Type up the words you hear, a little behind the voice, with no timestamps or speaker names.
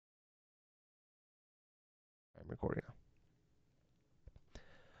recording now.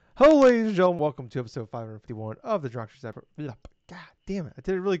 Hello, ladies and gentlemen. Welcome to episode 551 of the Drunk Episode. God damn it. I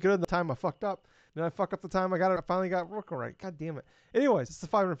did it really good in the time I fucked up. Then I fuck up the time I finally got working right. God damn it. Anyways, it's the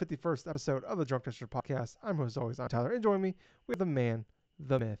 551st episode of the Drunk Tester podcast. I'm, as always, I'm Tyler. And join me, we have the man,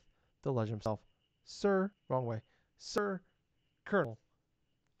 the myth, the legend himself, Sir Colonel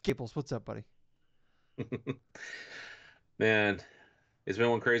Gables. What's up, buddy? Man, it's been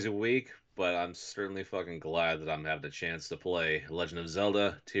one crazy week, but I'm certainly fucking glad that I'm having a chance to play Legend of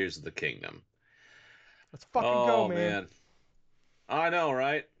Zelda: Tears of the Kingdom. Let's fucking go, Oh man. man, I know,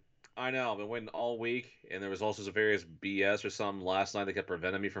 right? I know. I've been waiting all week, and there was also some various BS or something last night that kept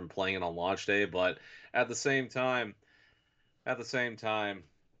preventing me from playing it on launch day. But at the same time, at the same time,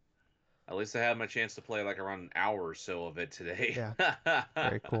 at least I had my chance to play like around an hour or so of it today. Yeah, I'm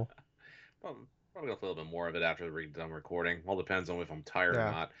very cool. probably gonna play a little bit more of it after we're done recording. All depends on if I'm tired or Yeah.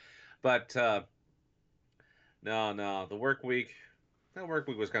 not. But no, that work week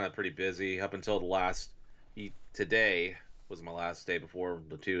was kind of pretty busy up until today was my last day before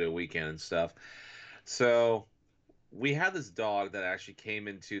the 2 day weekend and stuff. So we had this dog that actually came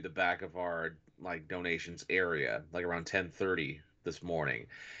into the back of our like donations area like around 10:30 this morning.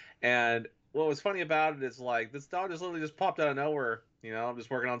 And what was funny about it is like this dog just literally just popped out of nowhere. I'm just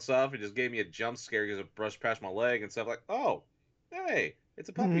working on stuff. It just gave me a jump scare because it brushed past my leg and stuff. Like, oh, hey, it's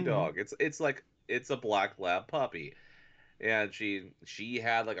a puppy Mm-hmm. dog. It's a black lab puppy, and she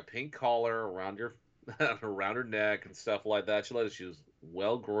had like a pink collar around her around her neck and stuff like that. She was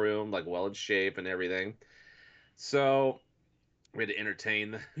well groomed, like well in shape and everything. So we had to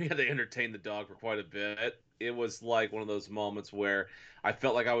entertain the dog for quite a bit. It was like one of those moments where I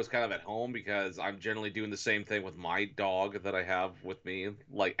felt like I was kind of at home because I'm generally doing the same thing with my dog that I have with me,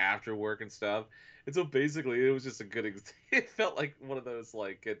 like after work and stuff. And so basically, it was just a it felt like one of those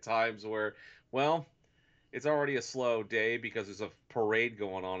like at times where, well, it's already a slow day because there's a parade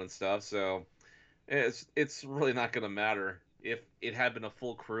going on and stuff. So it's really not going to matter if it had been a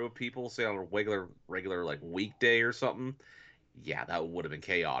full crew of people, say on a regular like weekday or something. Yeah, that would have been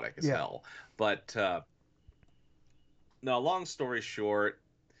chaotic as Yeah. hell. But no, long story short,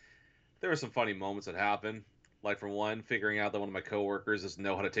 there were some funny moments that happened. Like for one, figuring out that one of my coworkers doesn't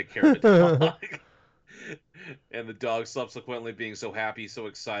know how to take care of a dog. And the dog subsequently being so happy, so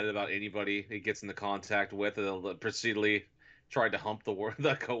excited about anybody he gets into contact with, and they'll proceedingly tried to hump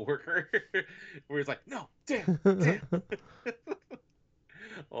the coworker, where he's like, "No, damn."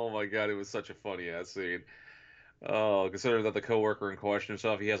 Oh my god, it was such a funny ass scene. Oh, considering that the coworker in question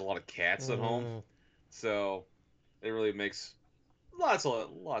himself, he has a lot of cats at home, Mm. so it really makes lots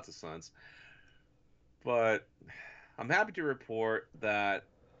of sense. But I'm happy to report that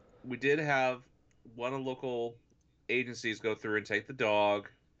we did have one of the local agencies go through and take the dog.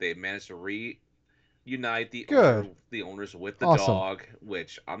 They managed to reunite Good. the owners with the Awesome. dog,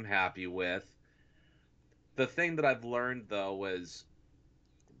 which I'm happy with. The thing that I've learned though was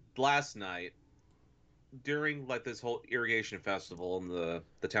last night during like this whole irrigation festival in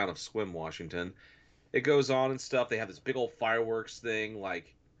the town of Swim, Washington. It goes on and stuff. They have this big old fireworks thing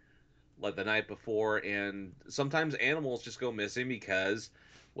like the night before, and sometimes animals just go missing because,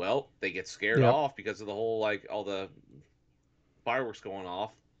 well, they get scared Yep. off because of the whole like all the fireworks going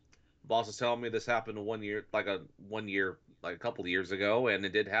off. Boss is telling me this happened 1 year, like a couple of years ago, and it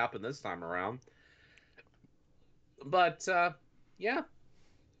did happen this time around. But yeah,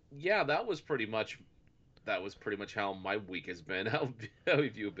 yeah, that was pretty much how my week has been. How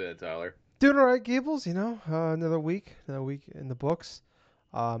have you been, Tyler? Doing all right, Gables. Another week in the books.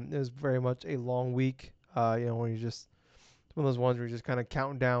 It was very much a long week. When you just one of those ones where you're just kind of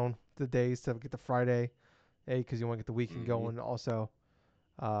counting down the days to get to Friday, because you want to get the weekend Mm-hmm. going. Also,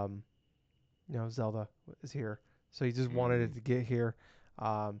 um, Zelda is here, so you just wanted Mm-hmm. it to get here.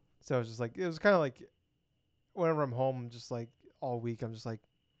 So it was kind of like whenever I'm home, I'm just like all week. I'm just like,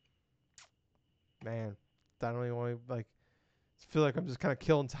 man, I don't even want to like feel like I'm just kind of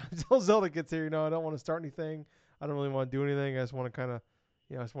killing time until Zelda gets here. I don't want to start anything. I don't really want to do anything. I just want to kind of,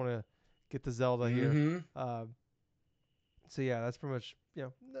 I just want to get the Zelda here. Mm-hmm. Um, so yeah, that's pretty much,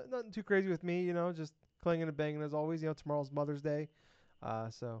 nothing too crazy with me. Just clanging and banging as always. Tomorrow's Mother's Day,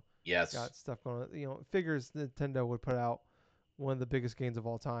 so Yes. got stuff going on. Figures Nintendo would put out one of the biggest games of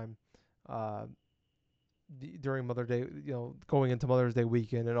all time. Uh, during Mother Day, going into Mother's Day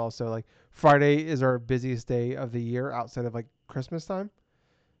weekend, and also like Friday is our busiest day of the year outside of like Christmas time.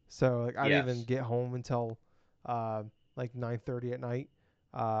 So like I didn't even Yes. get home until uh, like 9:30 at night.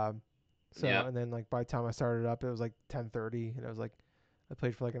 Um, so Yep. and then like by the time I started up, it was like 10:30, and I was like I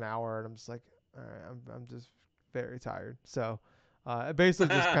played for like an hour, and I'm just like, all right, I'm just very tired. So I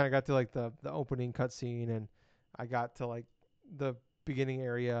basically just kind of got to like the opening cutscene, and I got to like the beginning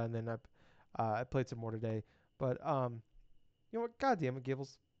area, and then I played some more today. But you know what? God damn it,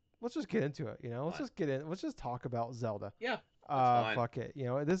 Gibbles. Let's just get into it. You know, let's What? just get in. Let's just talk about Zelda. Yeah, that's fine. Fuck it. You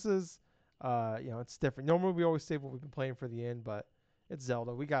know, this is you know, it's different. Normally we always save what we've been playing for the end, but it's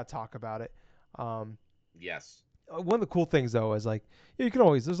Zelda. We gotta talk about it. Um, Yes. one of the cool things though is like you can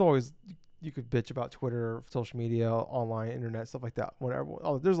always there's always you could bitch about Twitter, social media, online, internet, stuff like that. Whatever.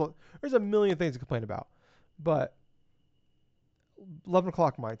 Oh, there's a million things to complain about, but 11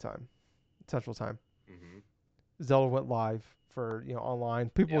 o'clock my time, Central Time. Mm-hmm. Zelda went live for online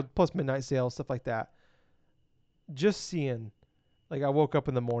people Yeah. plus midnight sales stuff like that. Just seeing like I woke up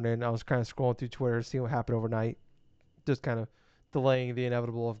in the morning, I was kind of scrolling through Twitter, seeing what happened overnight, just kind of delaying the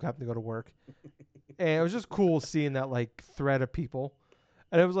inevitable of having to go to work, and it was just cool seeing that like thread of people,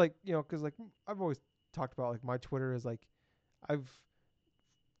 and it was like because like I've always talked about like my Twitter is like I've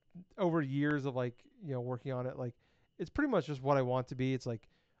over years of like working on it like it's pretty much just what I want to be. It's like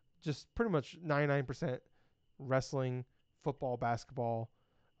just pretty much 99% wrestling, football, basketball,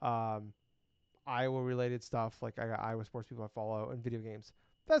 um, Iowa related stuff. Like I got Iowa sports people I follow and video games.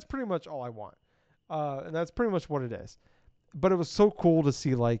 That's pretty much all I want, and that's pretty much what it is. But it was so cool to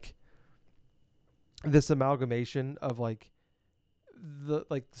see like this amalgamation of like the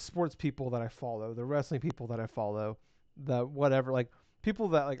sports people that I follow, the wrestling people that I follow, the whatever like people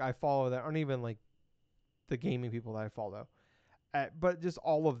that like I follow that aren't even like the gaming people that I follow, but just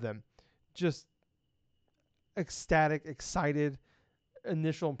all of them, just ecstatic, excited,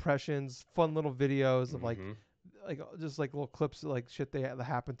 initial impressions, fun little videos of Mm-hmm. like just like little clips of like shit that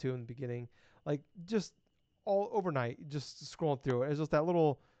happened to in the beginning, like just all overnight, just scrolling through it. It's just that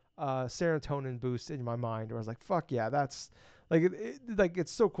little serotonin boost in my mind where I was like, fuck yeah, that's like like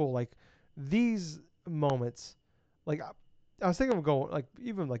it's so cool. Like these moments, like I was thinking of going like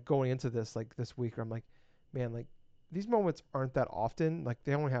even like going into this like this week, where I'm like, man, like these moments aren't that often. Like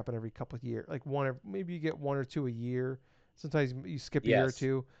they only happen every couple of years. Like maybe you get one or two a year. Sometimes you skip a year or Yes.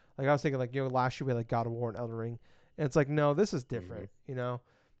 two. Like I was thinking like last year we had like God of War and Elden Ring, and it's like no, this is Mm-hmm. different.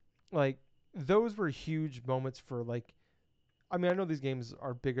 Like those were huge moments for like I mean I know these games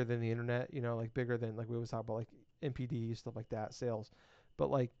are bigger than the internet, like bigger than like we always talk about like NPD stuff like that, sales. But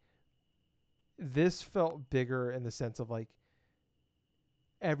like this felt bigger in the sense of like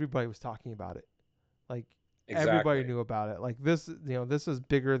everybody was talking about it. Like everybody Exactly. knew about it. Like this is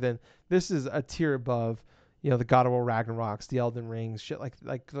bigger than this is a tier above, the God of War Ragnaroks, the Elden Rings, shit like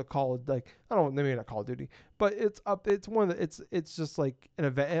the Call of like I don't maybe not Call of Duty, but it's up. It's one of the, it's just like an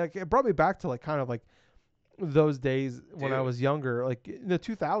event. And like, it brought me back to like kind of like those days when I Dude. was younger, like in the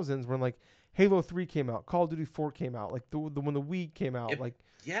 2000s when like Halo 3 came out, Call of Duty 4 came out, like the when the Wii came out, It, like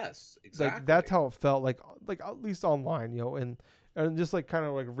yes, that's exactly. how it felt like at least online, and just like kind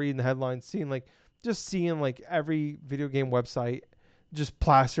of like reading the headlines, seeing like just seeing like every video game website just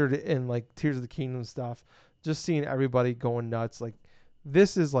plastered in like Tears of the Kingdom stuff, just seeing everybody going nuts. Like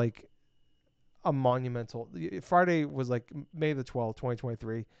this is like a monumental. Friday was like May the 12th,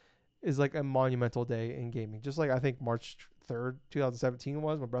 2023 is like a monumental day in gaming. Just like I think March 3rd, 2017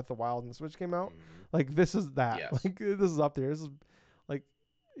 was when Breath of the Wild and the Switch came out. Mm-hmm. Like this is that. Yes. Like this is up there. This is like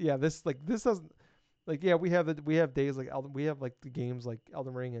yeah, this doesn't like yeah, we have days like we have like the games like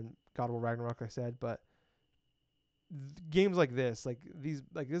Elden Ring and God of War Ragnarok like I said, but games like this, like these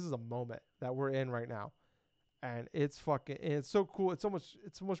like this is a moment that we're in right now. And it's fucking and it's so cool. It's so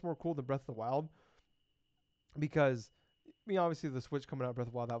much more cool than Breath of the Wild because I mean obviously the Switch coming out Breath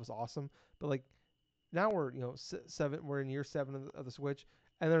of the Wild that was awesome, but like now we're seven we're in year 7 of the Switch,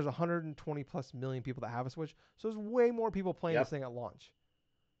 and there's 120 plus million people that have a Switch, so there's way more people playing this Yep. thing at launch,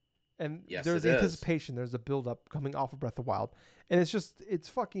 and Yes, there's it the is. anticipation, there's the build up coming off of Breath of the Wild, and it's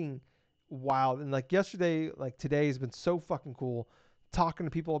fucking wild. And like yesterday, like today has been so fucking cool, talking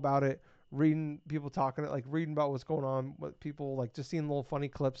to people about it, reading people talking like reading about what's going on with people, like just seeing little funny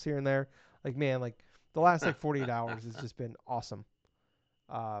clips here and there. Like man, like the last like 48 hours has just been awesome.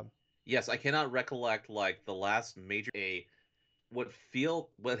 uh, Yes, I cannot recollect like the last major a what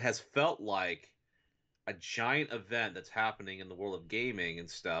has felt like a giant event that's happening in the world of gaming and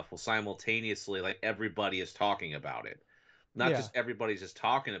stuff, while simultaneously like everybody is talking about it. Not yeah. just everybody's just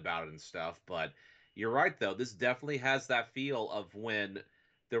talking about it and stuff, but you're right though. This definitely has that feel of when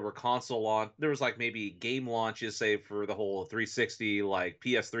there were console launch. There was like maybe game launches, say for the whole 360 like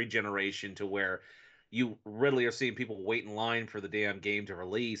PS3 generation, to where you really are seeing people wait in line for the damn game to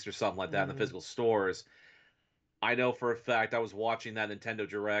release or something like that in the Mm. physical stores. I know for a fact I was watching that Nintendo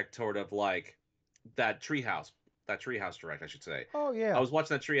Direct, sort of like that Treehouse Direct, I should say. Oh I yeah. was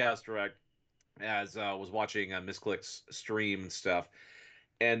watching that Treehouse Direct as I was watching Miss Click's stream and stuff,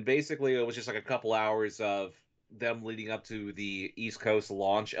 and basically it was just like a couple hours of them leading up to the East Coast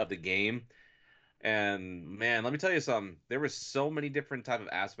launch of the game. And man, let me tell you something. There were so many different type of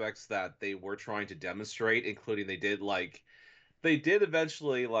aspects that they were trying to demonstrate, including they did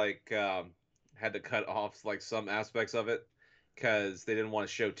eventually had to cut off like some aspects of it because they didn't want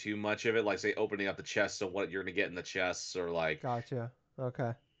to show too much of it, like say opening up the chests of what you're gonna get in the chests, or like Gotcha.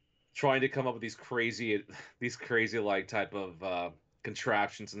 Okay. trying to come up with these crazy these crazy like type of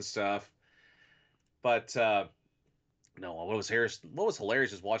contraptions and stuff. But no, what was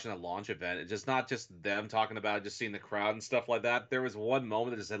hilarious is watching that launch event. It's just not just them talking about it, just seeing the crowd and stuff like that. There was one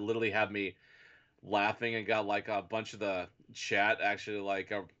moment that just had literally had me laughing, and got like a bunch of the chat actually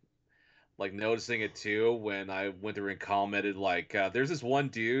like noticing it too when I went through and commented there's this one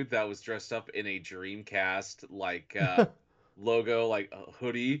dude that was dressed up in a Dreamcast logo like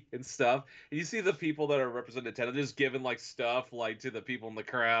hoodie and stuff. And you see the people that are representing Nintendo just giving like stuff like to the people in the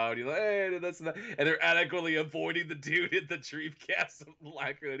crowd. You're like, hey, that's and that, and they're adequately avoiding the dude in the Dreamcast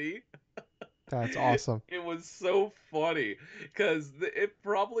black hoodie. That's awesome. It was so funny because it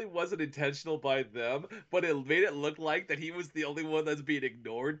probably wasn't intentional by them, but it made it look like that he was the only one that's being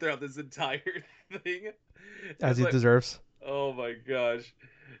ignored throughout this entire thing. As It's he like, deserves. oh my gosh!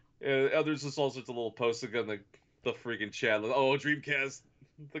 And there's just all sorts of little posting on the freaking chat. Like, oh, Dreamcast,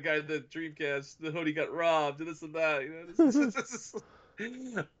 the guy in the Dreamcast, the hoodie got robbed, and this and that.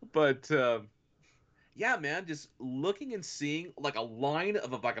 But yeah, man, just looking and seeing like a line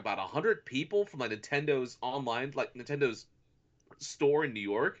of like about 100 people from like Nintendo's online, like Nintendo's store in New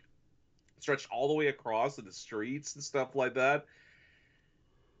York, stretched all the way across to the streets and stuff like that,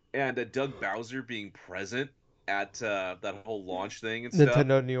 and Doug Bowser being present at that whole launch thing and stuff.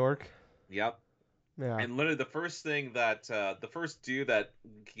 Nintendo New York. Yep. Yeah. And literally, the first thing that the first dude that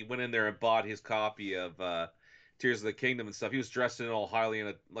he went in there and bought his copy of Tears of the Kingdom and stuff, he was dressed in all highly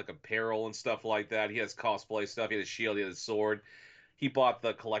in like apparel and stuff like that. He has cosplay stuff. He had a shield. He had a sword. He bought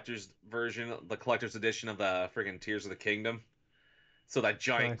the collector's version, the collector's edition of the friggin' Tears of the Kingdom. So that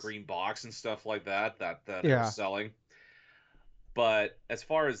giant Nice. green box and stuff like that they were Yeah. selling. But as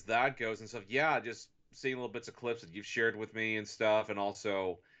far as that goes and stuff, yeah, just seeing little bits of clips that you've shared with me and stuff, and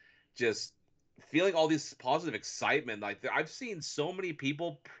also just feeling all this positive excitement. Like I've seen so many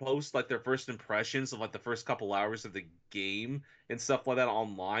people post like their first impressions of like the first couple hours of the game and stuff like that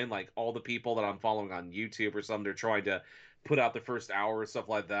online. Like all the people that I'm following on YouTube or something, they're trying to put out the first hour or stuff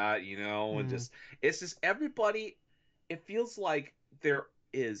like that, you know, and Mm. just it's just everybody. It feels like there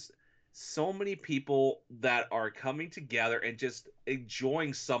is so many people that are coming together and just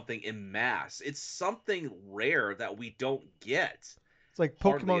enjoying something in mass. It's something rare that we don't get It's like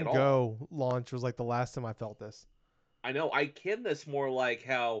hardly at Pokemon all. Go launch was like the last time I felt this. I know I kin this more like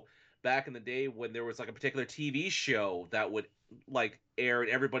how back in the day when there was like a particular TV show that would like air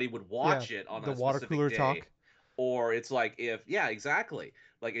and everybody would Yeah. watch it on The a water specific cooler day. talk. Or it's like if yeah, exactly.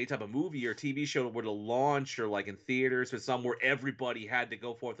 Like any type of movie or TV show were to launch or like in theaters or somewhere everybody had to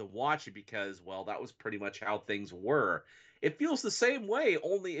go forth and watch it because well, that was pretty much how things were. It feels the same way,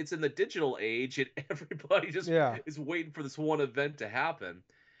 only it's in the digital age and everybody just Yeah. is waiting for this one event to happen.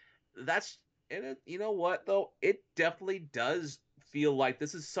 That's and it, you know what though, it definitely does feel like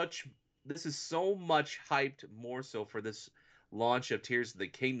this is so much hyped more so for this launch of Tears of the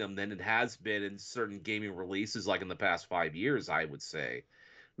Kingdom than it has been in certain gaming releases like in the past 5 years, I would say.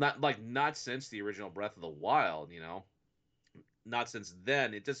 Not since the original Breath of the Wild, you know. Not since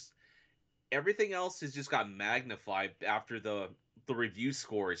then. It just everything else has just got magnified after the review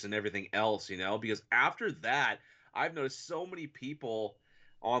scores and everything else, you know, because after that, I've noticed so many people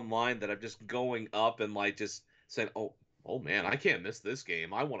online that are just going up and like just saying, "Oh man, I can't miss this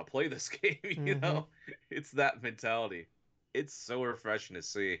game. I want to play this game." You Mm-hmm. know, it's that mentality. It's so refreshing to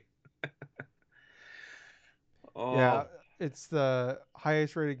see. Yeah. Oh, It's the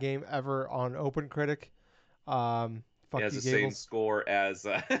highest rated game ever on OpenCritic. it Fuck has you, the same Gables. score as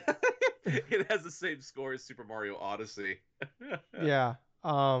it has the same score as Super Mario Odyssey. Yeah.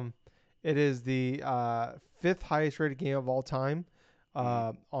 Um, it is the fifth highest rated game of all time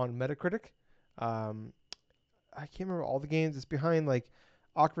Mm, on Metacritic. Um, I can't remember all the games. It's behind like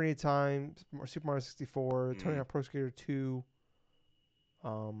Ocarina of Time, Super Mario 64, Tony mm. Hawk Pro Skater 2,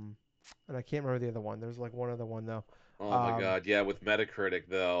 um, and I can't remember the other one. There's like one other one though. Oh my Um, God, yeah, with Metacritic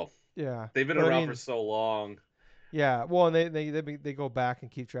though. yeah, They've been but I around for mean, so long. yeah. Well, and they go back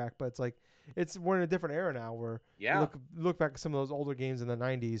and keep track, but it's like we're in a different era now where you Yeah. look back at some of those older games in the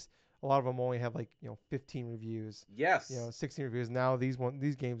 90s. A lot of them only have like 15 reviews, Yes. 16 reviews. Now these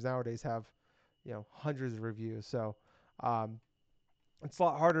games nowadays have hundreds of reviews. So um, it's a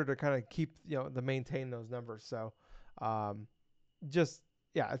lot harder to kind of keep to maintain those numbers. So um, just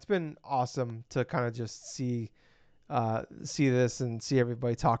yeah, it's been awesome to kind of just see. see this and see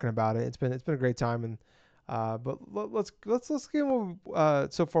everybody talking about it. It's been a great time, and but let's get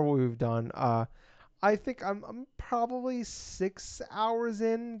so far what we've done. I think I'm probably 6 hours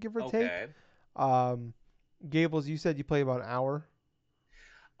in, give or take. Okay. Um, Gables, you said you play about an hour.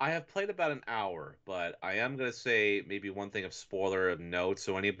 I have played about an hour, but I am going to say maybe one thing of spoiler of note.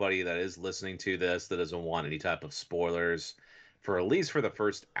 So anybody that is listening to this that doesn't want any type of spoilers for at least for the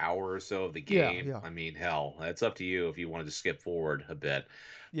first hour or so of the Yeah, game, yeah, I mean, hell, that's up to you if you wanted to skip forward a bit.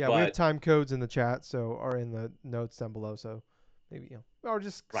 yeah. We have But time codes in the chat, so or in the notes down below. So maybe or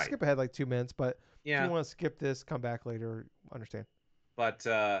just right, skip ahead like 2 minutes. But if you yeah, want to skip this, come back later. Understand? but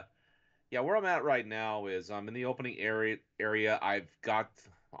yeah, where I'm at right now is I'm in the opening area. I've got.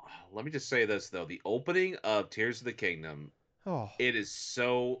 Let me just say this though: the opening of Tears of the Kingdom, Oh. it is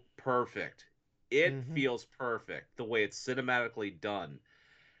so perfect. It Mm-hmm. feels perfect the way it's cinematically done,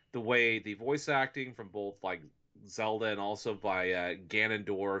 the way the voice acting from both like Zelda and also by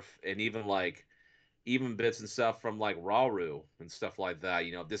Ganondorf, and even like even bits and stuff from like Rauru and stuff like that.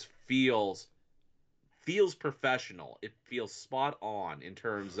 This feels professional. It feels spot on in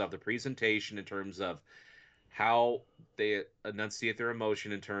terms of the presentation, in terms of how they enunciate their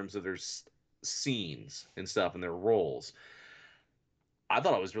emotion, in terms of their scenes and stuff and their roles. I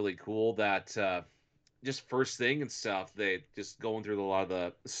thought it was really cool that just first thing and stuff, they just going through a lot of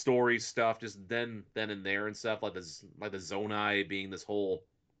the story stuff, just then and there and stuff, like the Zonai being this whole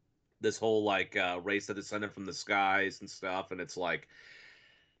like race that descended from the skies and stuff, and it's like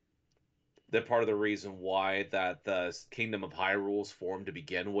that part of the reason why that the kingdom of Hyrule was formed to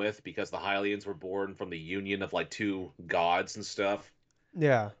begin with, because the Hylians were born from the union of like two gods and stuff.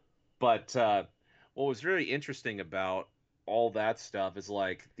 Yeah. But what was really interesting about all that stuff is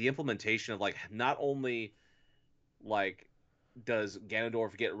like the implementation of like not only like does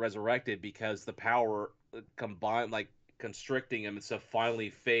Ganondorf get resurrected because the power combined, like constricting him and stuff, finally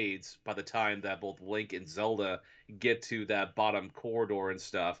fades by the time that both Link and Zelda get to that bottom corridor and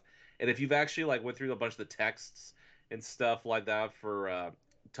stuff. And if you've actually like went through a bunch of the texts and stuff like that for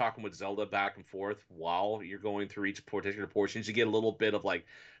talking with Zelda back and forth while you're going through each particular portions, you get a little bit of like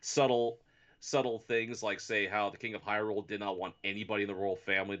subtle things, like say how the King of Hyrule did not want anybody in the royal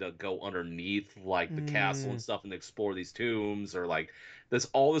family to go underneath like the castle and Mm, stuff and explore these tombs, or like there's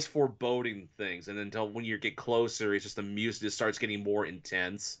all this foreboding things. And until when you get closer, it's just the music just starts getting more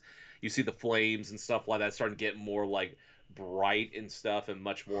intense. You see the flames and stuff like that starting to get more like bright and stuff, and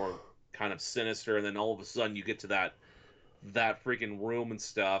much more kind of sinister. And then all of a sudden you get to that freaking room and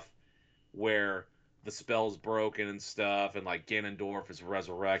stuff where the spell's broken and stuff, and like Ganondorf is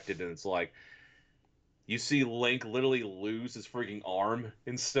resurrected, and it's like you see Link literally lose his freaking arm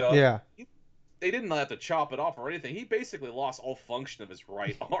and stuff. yeah. They didn't have to chop it off or anything. He basically lost all function of his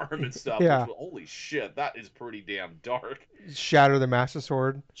right arm and stuff, which Yeah. was holy shit, that is pretty damn dark. Shatter the Master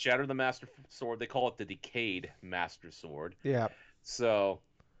Sword. Shatter the Master Sword. They call it the Decayed Master Sword. Yeah. So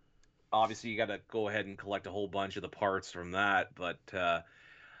obviously you got to go ahead and collect a whole bunch of the parts from that, but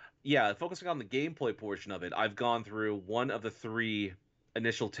yeah, focusing on the gameplay portion of it, I've gone through one of the three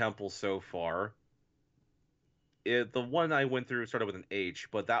initial temples so far. The one I went through started with an H,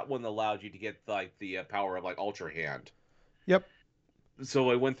 but that one allowed you to get like the power of like Ultra Hand. Yep. So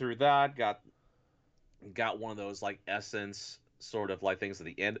I went through that, got one of those like essence sort of like things at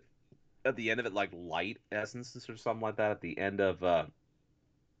the end of it, like light essences or something like that at the end of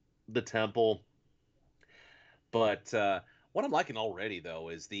the temple. But what I'm liking already though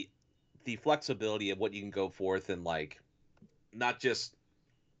is the flexibility of what you can go forth and like not just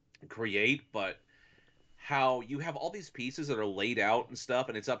create, but how you have all these pieces that are laid out and stuff,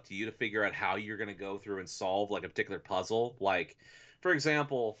 and it's up to you to figure out how you're going to go through and solve like a particular puzzle. Like, for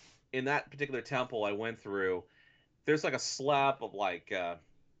example, in that particular temple I went through, there's like a slab of like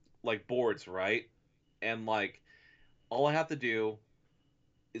boards, right? And like all I have to do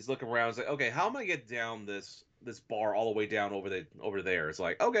is look around. It's like, okay, how am I get down this bar all the way down over there? It's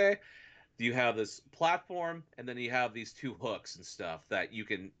like, okay, you have this platform, and then you have these two hooks and stuff that you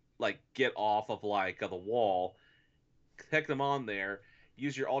can like get off of like the wall, pick them on there,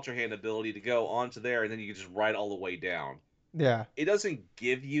 use your Ultra Hand ability to go onto there, and then you can just ride all the way down. Yeah. It doesn't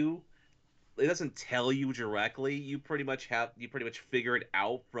give you, it doesn't tell you directly. You pretty much figure it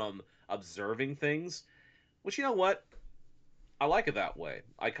out from observing things. Which, you know what? I like it that way.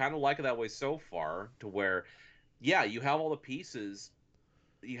 I kind of like it that way so far, to where, yeah, you have all the pieces.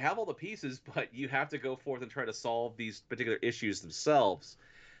 You have all the pieces, but you have to go forth and try to solve these particular issues themselves.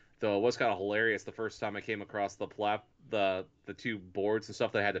 Though it was kind of hilarious the first time I came across the two boards and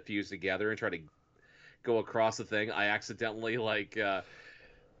stuff that I had to fuse together and try to go across the thing. I accidentally like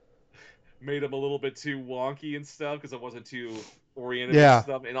made them a little bit too wonky and stuff because I wasn't too oriented and Yeah.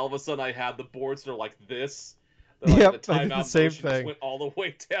 stuff. And all of a sudden, I had the boards that are like this. They're like the Yep. I did the timeout same motion just thing. went all the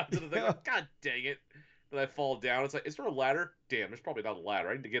way down to the thing. Yeah. Like, God dang it! Then I fall down. It's like, is there a ladder? Damn, there's probably not a ladder.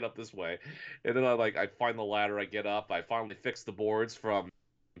 I need to get up this way. And then I find the ladder. I get up. I finally fix the boards from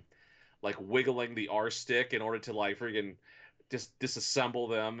like wiggling the R stick in order to like freaking just disassemble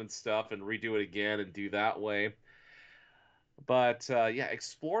them and stuff and redo it again and do that way. But yeah,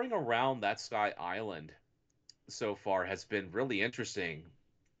 exploring around that Sky Island so far has been really interesting.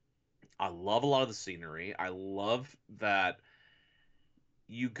 I love a lot of the scenery. I love that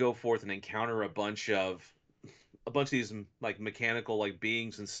you go forth and encounter a bunch of these like mechanical like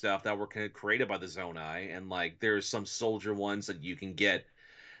beings and stuff that were kind of created by the Zonai, and like there's some soldier ones that you can get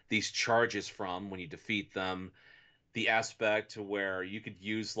these charges from when you defeat them. The aspect to where you could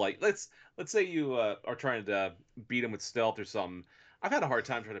use like let's say you are trying to beat them with stealth or something. I've had a hard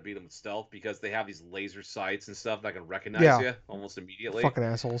time trying to beat them with stealth because they have these laser sights and stuff that can recognize Yeah. you almost immediately. Fucking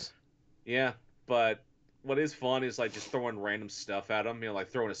assholes. Yeah, but what is fun is like just throwing random stuff at them. Like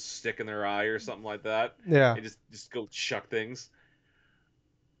throwing a stick in their eye or something like that, Yeah. and just go chuck things.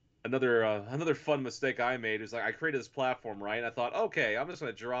 Another fun mistake I made is like I created this platform, right? And I thought, okay, I'm just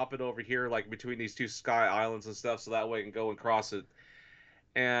gonna drop it over here, like between these two sky islands and stuff, so that way I can go and cross it.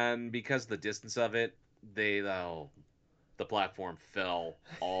 And because of the distance of it, the platform fell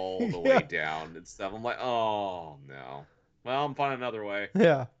all the way Yeah. down and stuff. I'm like, oh no. Well, I'm finding another way.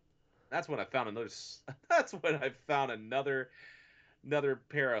 Yeah. That's when I found another. That's when I found another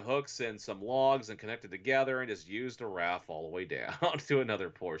pair of hooks and some logs and connected together and just used a raft all the way down to another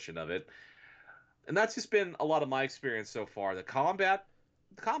portion of it. And that's just been a lot of my experience so far. The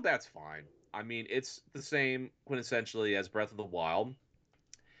combat's fine. I mean, it's the same quintessentially as Breath of the Wild.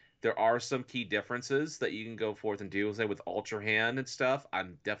 There are some key differences that you can go forth and do, say with Ultra Hand and stuff.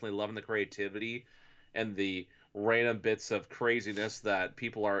 I'm definitely loving the creativity and the random bits of craziness that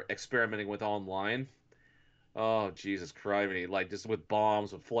people are experimenting with online. Oh Jesus Christ! Like just with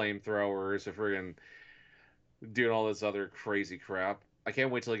bombs, with flamethrowers, or friggin' doing all this other crazy crap. I can't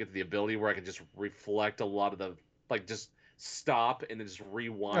wait till I get to the ability where I can just reflect a lot of the like just stop and then just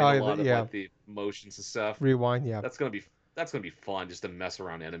rewind Oh a yeah. lot of Yeah. like the motions and stuff. Rewind. Yeah. That's gonna be fun just to mess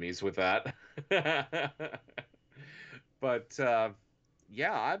around enemies with that. But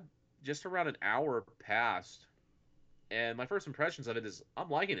yeah, I'm just around an hour past, and my first impressions of it is I'm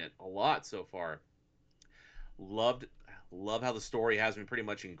liking it a lot so far. Loved love how the story has me pretty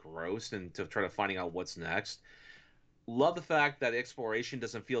much engrossed and to try to finding out what's next. Love the fact that exploration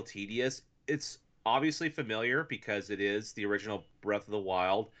doesn't feel tedious. It's obviously familiar because it is the original Breath of the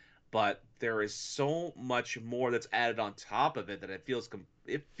Wild, but there is so much more that's added on top of it that it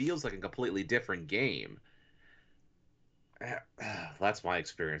feels like a completely different game. That's my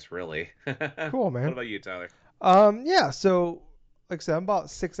experience, really. Cool, What man. about you, Tyler? Yeah. So, like I said, I'm about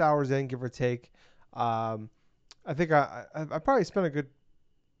 6 hours in, give or take. Um, I think I probably spent a good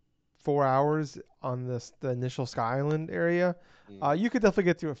 4 hours on the initial Sky Island area. Mm. You could definitely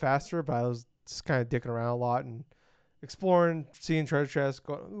get through it faster, but I was just kind of dicking around a lot and exploring, seeing treasure chests,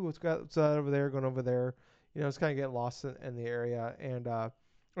 going, ooh, what's that over there, going over there. It's kind of getting lost in the area, and I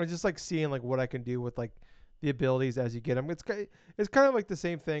just like seeing like what I can do with like the abilities as you get them. It's kind of like the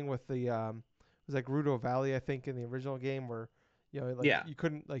same thing with the it was like Rudo Valley, I think, in the original game, where like Yeah, you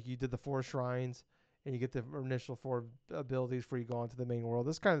couldn't like you did the four shrines and you get the initial four abilities before you go on to the main world.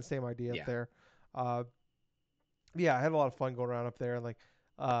 It's kind of the same idea up yeah. there. Uh, yeah, I had a lot of fun going around up there, and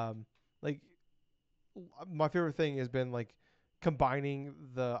um, like my favorite thing has been like combining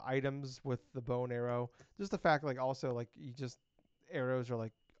the items with the bow and arrow. Just the fact like also like you just arrows are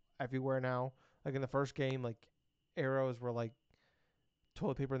like everywhere now. Like in the first game, like arrows were like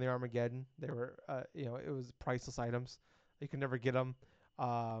toilet paper in the Armageddon. They were it was priceless items. You could never get them.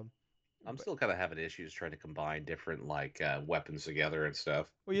 Um, I'm but still kind of having issues trying to combine different like weapons together and stuff.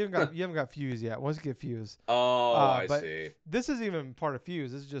 well, you haven't got fuse yet. Once you get fuse, Oh, I but see. this isn't even part of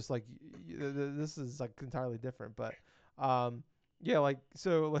Fuse. This is just like this is like entirely different. But um, yeah, like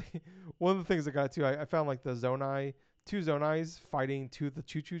so like one of the things I got to, I found like the Zonai, two Zonais fighting the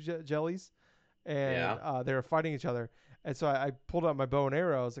Choo Choo jellies, and Yeah. they were fighting each other. And so I pulled out my bow and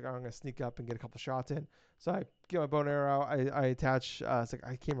arrow. I was like, I'm gonna sneak up and get a couple shots in. So I get my bow and arrow. I attach. It's like I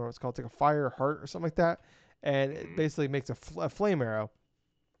can't remember what it's called. It's like a fire heart or something like that, and it Hmm. basically makes a flame arrow.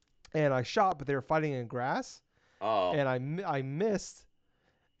 And I shot, but they were fighting in grass, Oh. and I missed,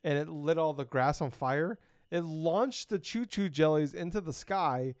 and it lit all the grass on fire. It launched the choo choo jellies into the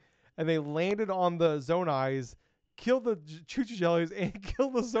sky, and they landed on the Zonais, killed the choo choo jellies, and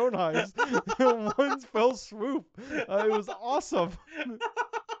killed the Zonais in one fell swoop. It was awesome.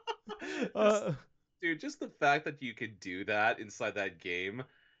 Just uh, dude, just the fact that you could do that inside that game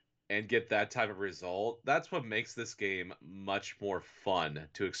and get that type of result, that's what makes this game much more fun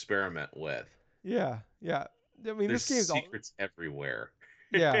to experiment with. yeah, yeah. I mean, There's this game's all. secrets everywhere.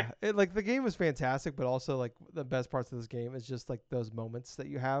 Yeah, like the game is fantastic, but also like the best parts of this game is just like those moments that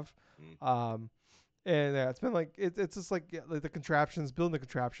you have. Mm. Um, and yeah, it's been like it's just like, yeah, like the contraptions, building the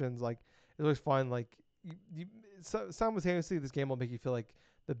contraptions, like it's always fun. Like simultaneously, this game will make you feel like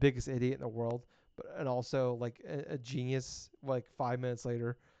the biggest idiot in the world, but and also like a genius. Like 5 minutes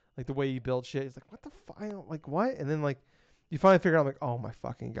later, like the way you build shit, it's like what the fuck, like what? And then like you finally figure out like, oh my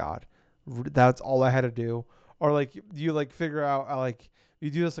fucking god, that's all I had to do. Or like you like figure out like you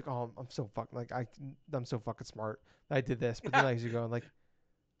do this like, oh, I'm so fucking like I'm so fucking smart. I did this, but then as you go and like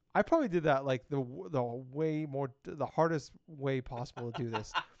I probably did that like the way more the hardest way possible to do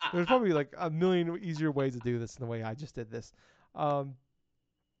this. There's probably like a million easier ways to do this than the way I just did this. Um,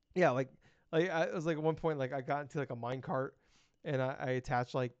 yeah, like I it was like at one point like I got into like a mine cart and I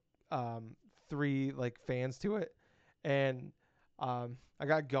attached like um three like fans to it and I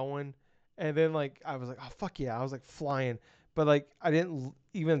got going and then like I was like, oh fuck yeah, I was like flying, but like I didn't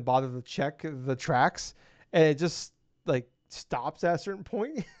even bother to check the tracks and it just like stops at a certain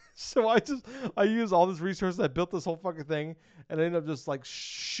point. So I used all this resources. I built this whole fucking thing and it ended up just like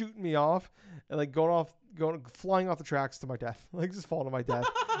shooting me off and like going flying off the tracks to my death, like just falling to my death.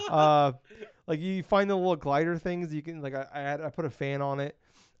 Uh, like you find the little glider things you can like I put a fan on it,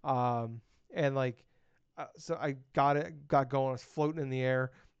 um, and like so I got going. I was floating in the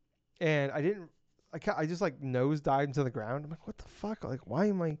air, and I didn't. I just like nose dived into the ground. I'm like, what the fuck? Why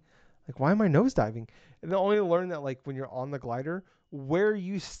am I nose diving? And then only to learn that like when you're on the glider, where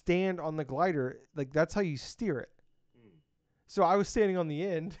you stand on the glider, like that's how you steer it. Mm. So I was standing on the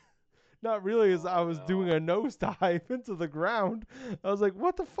end, not really as I Oh was doing no. a nosedive into the ground. I was like,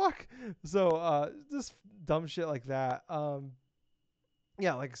 what the fuck? So just dumb shit like that.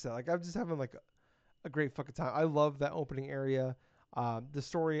 Yeah, like I said, like I'm just having like a great fucking time. I love that opening area. The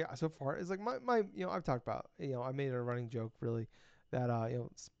story so far is like my I've talked about, I made it a running joke really that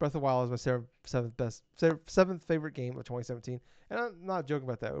Breath of the Wild is my seventh favorite game of 2017, and I'm not joking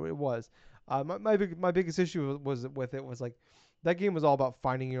about that. It was. My biggest issue was with it was like that game was all about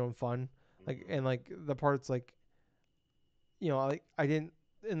finding your own fun, like Hmm. and like the parts like like I didn't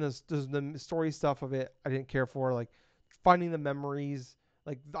in the story stuff of it I didn't care for like finding the memories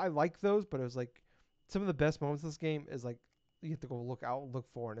like I like those, but it was like some of the best moments of this game is like you have to go look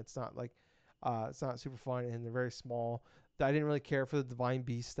for, and it's not super fun and they're very small. I didn't really care for the divine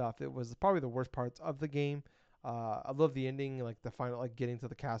beast stuff. It was probably the worst parts of the game. I love the ending, like the final, like getting to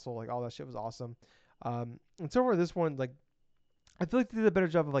the castle, like all that shit was awesome. And so for this one, like I feel like they did a better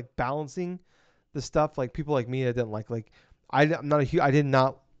job of like balancing the stuff like people like me that didn't like I'm not a huge I did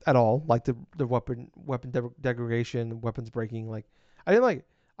not at all like the degradation, weapons breaking. Like I didn't like it.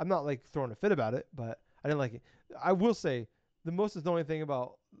 I'm not like throwing a fit about it, but I didn't like it. I will say the most annoying thing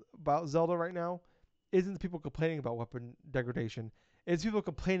about Zelda right now isn't the people complaining about weapon degradation. It's people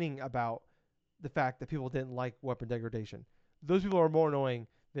complaining about the fact that people didn't like weapon degradation. Those people are more annoying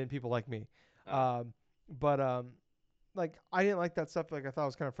than people like me. Oh. Um, but like I didn't like that stuff. Like I thought it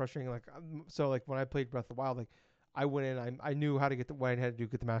was kind of frustrating. Like so like when I played Breath of the Wild, like I went in, I knew how to get what I had to do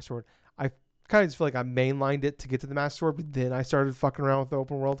to get the Master Sword. I kind of just feel like I mainlined it to get to the Master Sword, but then I started fucking around with the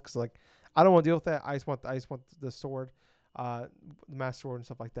open world because like I don't want to deal with that. I just want the sword, the Master Sword and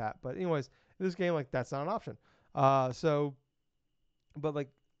stuff like that. But anyways, in this game like that's not an option. So but like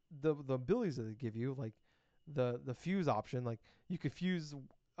the abilities that they give you, like the fuse option, like you could fuse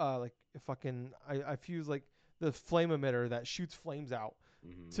like fucking I fuse like the flame emitter that shoots flames out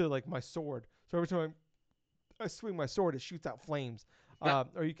Hmm. to like my sword. So every time I swing my sword, it shoots out flames.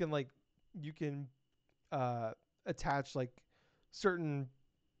 Or you can uh attach like certain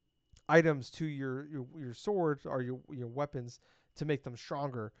items to your swords or your weapons to make them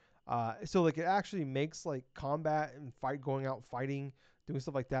stronger. So like it actually makes like combat and going out fighting, doing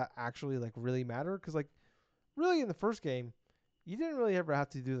stuff like that actually like really matter because like really in the first game you didn't really ever have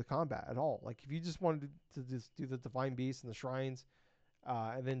to do the combat at all. Like if you just wanted to just do the divine beasts and the shrines,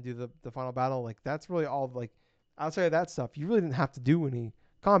 and then do the final battle, like that's really all. Like outside of that stuff, you really didn't have to do any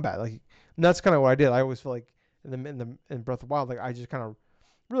combat. Like and that's kind of what I did. I always feel like in Breath of the Wild, like I just kind of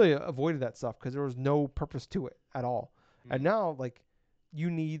really avoided that stuff because there was no purpose to it at all. And Hmm. now like you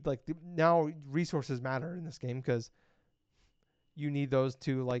need like now resources matter in this game because you need those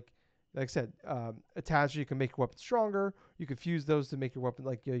to like I said, attach. You can make your weapon stronger. You can fuse those to make your weapon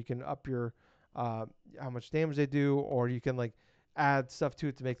like you can up your uh, how much damage they do, or you can like add stuff to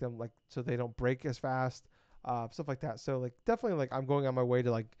it to make them like so they don't break as fast, stuff like that. So like definitely like I'm going on my way to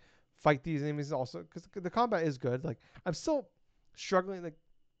like fight these enemies also because the combat is good. Like I'm still struggling. Like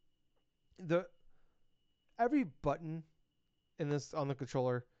the every button in this on the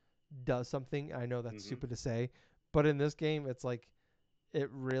controller does something. I know that's Mm-hmm. stupid to say, but in this game, it's like it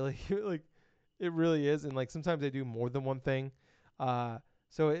really like it really is, and like sometimes they do more than one thing. Uh,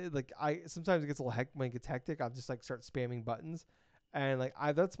 so like I sometimes it gets a little when it gets hectic. I'll just like start spamming buttons, and like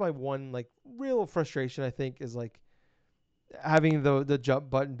I that's my one like real frustration. I think is like having the jump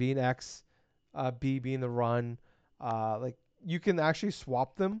button being X, B being the run. Like you can actually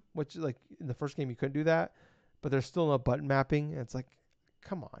swap them, which like in the first game you couldn't do that, but there's still no button mapping. And it's like,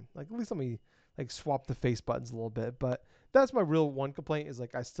 come on, like at least let me like swap the face buttons a little bit. But that's my real one complaint is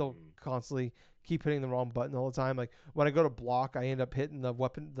like I still constantly keep hitting the wrong button all the time. Like when I go to block, I end up hitting the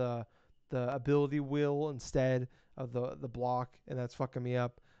weapon the ability wheel instead of the block, and that's fucking me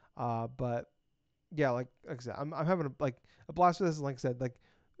up. But yeah, like I said, I'm having a blast with this. And like I said, like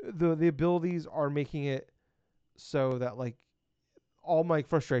the abilities are making it so that like all my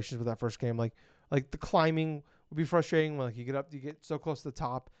frustrations with that first game, like the climbing would be frustrating when like you get up, you get so close to the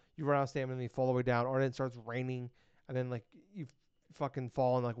top, you run out of stamina, and you fall all the way down, or then it starts raining, and then like you fucking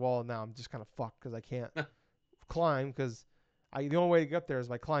fall and like, well, now I'm just kind of fucked because I can't climb because the only way to get up there is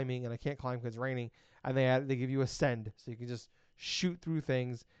by climbing, and I can't climb because it's raining. And they give you ascend, so you can just shoot through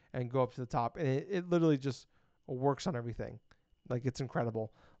things and go up to the top, and it literally just works on everything. Like it's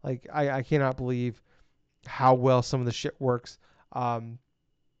incredible. Like I cannot believe how well some of the shit works. Um,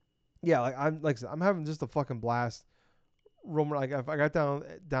 yeah, like I said, I'm having just a fucking blast. Roaming like I got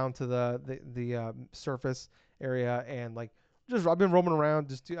down to the surface area and like just I've been roaming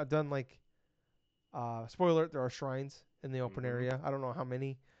around. I've done like spoiler alert, there are shrines in the open Mm-hmm. area. I don't know how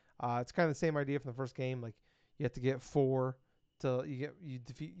many. It's kind of the same idea from the first game. Like you have to get 4 to you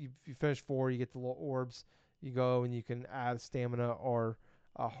defeat you finish 4, you get the little orbs. You go and you can add stamina or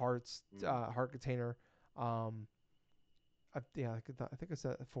heart container. Um, I think I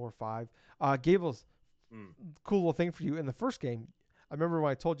said 4 or 5. Gables, Mm. cool little thing for you in the first game. I remember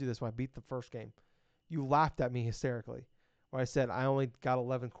when I told you this when I beat the first game. You laughed at me hysterically when I said I only got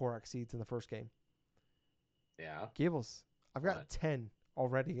 11 Korok seeds in the first game. Yeah. Gables, I've got What? 10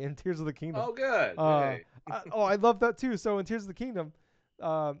 already in Tears of the Kingdom. Oh, good. Uh, Yay. I love that too. So in Tears of the Kingdom,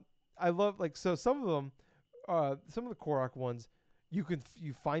 um, I love like so some of them, some of the Korok ones, you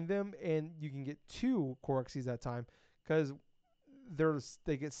find them and you can get 2 Korok seeds at a time because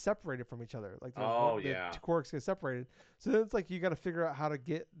they get separated from each other. Like there's one Oh, the yeah. 2 Koroks get separated. So then it's like you got to figure out how to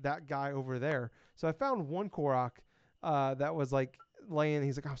get that guy over there. So I found one Korok that was like laying.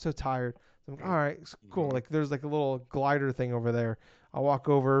 He's like, I'm so tired. So I'm like, all right, it's cool. Mm-hmm. Like there's like a little glider thing over there. I walk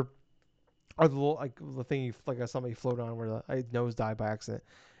over, or the little like the thing you like somebody float on where I nosedive by accident.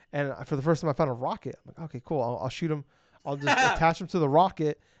 And for the first time, I found a rocket. I'm like, okay, cool. I'll shoot him. I'll just attach him to the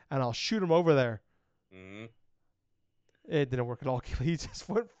rocket and I'll shoot him over there. Mm-hmm. It didn't work at all. He just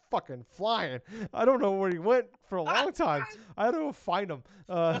went fucking flying. I don't know where he went for a long time. I had to go find him.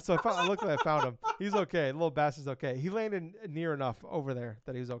 So luckily I found him. He's okay. The little bastard's okay. He landed near enough over there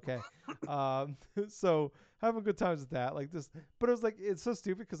that he was okay. So having good times with that. Like this, but it was like it's so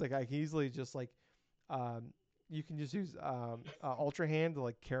stupid because like I can easily just like, um, you can just use Ultra Hand to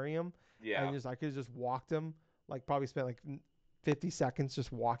like carry him, and Yeah. just I could just walked him. Like probably spent like 50 seconds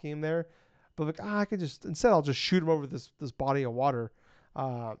just walking him there. But like, I could just instead I'll just shoot him over this body of water,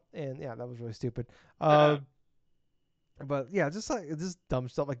 and yeah, that was really stupid. Uh, but yeah, just like just dumb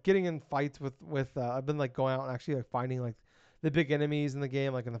stuff like getting in fights with I've been like going out and actually like finding like the big enemies in the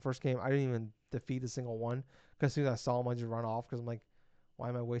game. Like in the first game, I didn't even defeat a single one because as soon as I saw him, I just run off because I'm like, why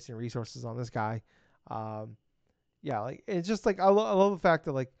am I wasting resources on this guy? Um, yeah, like it's just like I love the fact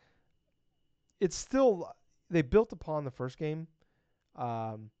that like it's still they built upon the first game.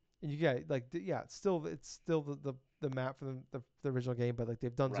 And you get like yeah, it's still the map from the original game, but like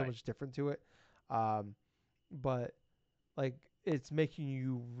they've done so Right. much different to it. Um, but like it's making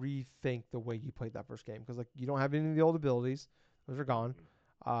you rethink the way you played that first game because like you don't have any of the old abilities; those are gone.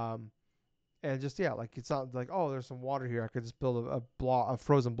 Mm-hmm. Um, and just yeah, like it's not like oh, there's some water here. I could just build a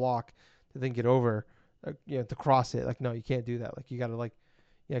frozen block to then get over, to cross it. Like no, you can't do that. Like you gotta like,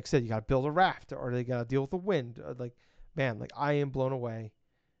 yeah, like I said, you gotta build a raft or they gotta deal with the wind. Like man, like I am blown away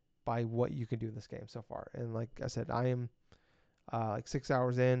by what you can do in this game so far. And like I said, I am like 6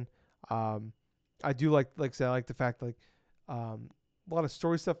 hours in. Um, I do like I said, I like the fact like a lot of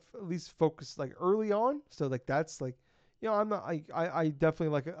story stuff at least focused like early on. So like that's like I'm not I definitely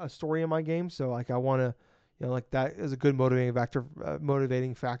like a story in my game. So like I want to like that is a good motivating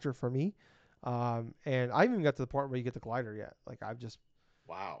factor for me. And I haven't even got to the part where you get the glider yet. Like I've just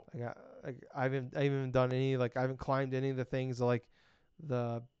Wow. like I haven't done any like I haven't climbed any of the things like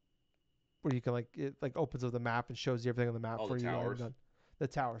the where you can like it like opens up the map and shows you everything on the map All the for you. I haven't towers. done the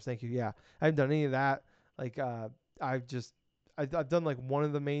towers. Thank you. Yeah, I haven't done any of that. Like I've just I've done like one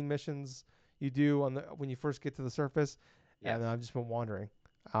of the main missions you do on the when you first get to the surface, and Yes. I've just been wandering.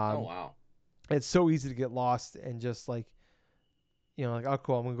 Oh Um, wow. it's so easy to get lost and just like like oh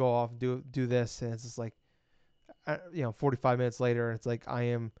cool, I'm gonna go off and do this, and it's just like 45 minutes later, and it's like I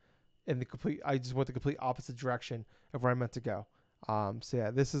am in the complete. I just went the complete opposite direction of where I meant to go. So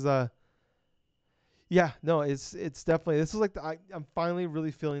yeah, this is a yeah no, it's definitely this is like I'm finally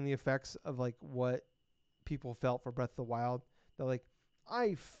really feeling the effects of like what people felt for Breath of the Wild. They're like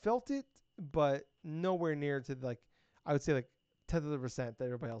I felt it, but nowhere near to like I would say like 10th of the percent that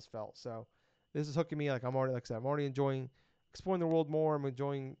everybody else felt. So this is hooking me. Like I'm already like I said, I'm already enjoying exploring the world more. I'm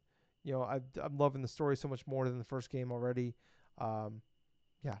enjoying, I'm loving the story so much more than the first game already. Um,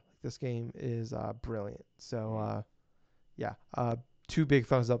 yeah, like this game is brilliant. So Mm. yeah, two big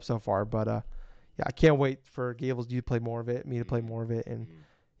thumbs up so far. But yeah, I can't wait for Gables you to play more of it, me to play Mm. more of it, and Mm.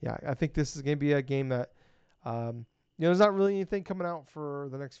 yeah, I think this is gonna be a game that there's not really anything coming out for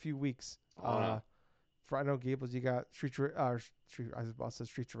the next few weeks. Oh no. For I know Gables, you got Street I was about to say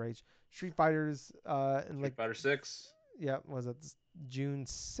Street Rage, Street Fighters, and Street like Fighter Six. yeah, was it June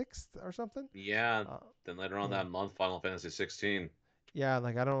 6th or something? Yeah. Uh, Then later on yeah, that month, Final Fantasy 16. yeah,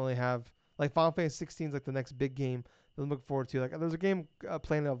 like I don't really have like Final Fantasy 16 is like the next big game that I'm looking forward to. Like there's a game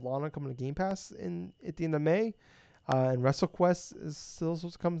Planet of Lana coming to Game Pass in at the end of May, and WrestleQuest is still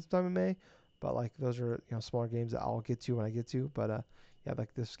supposed to come sometime in May. But like those are smaller games that I'll get to when I get to. But yeah,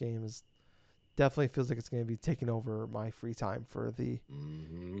 like this game is definitely feels like it's going to be taking over my free time for the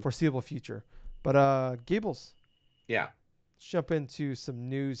Mm-hmm. foreseeable future. But Gables, Yeah. let's jump into some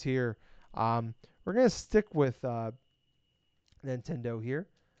news here. We're going to stick with Nintendo here.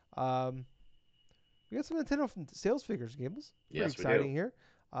 Um, we got some Nintendo sales figures, Gables. Pretty Yes, we do. exciting here.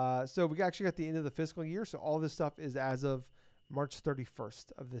 So we actually got the end of the fiscal year. So all this stuff is as of March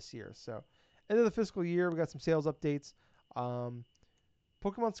 31st of this year. So end of the fiscal year, we got some sales updates. Um,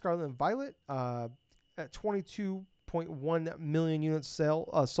 Pokemon Scarlet and Violet at 22.1 million units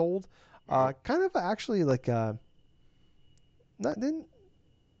sold. Wow. Kind of actually like not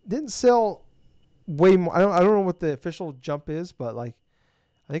didn't sell way more. I don't know what the official jump is, but like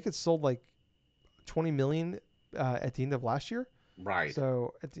I think it sold like 20 million at the end of last year. Right.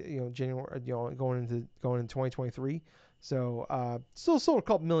 So at January, going into 2023. So still sold a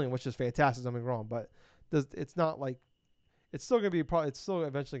couple million, which is fantastic. Don't get me wrong, but it's not like it's still gonna be probably it's still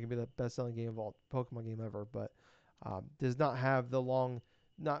eventually gonna be the best selling game of all Pokemon game ever, but does not have the long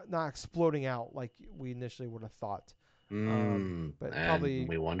not exploding out like we initially would have thought. But And probably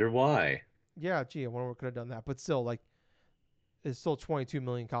we wonder why. yeah, gee, I wonder what could have done that. But still, like it's still 22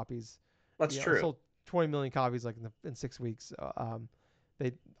 million copies. That's It true. sold 20 million copies like in 6 weeks.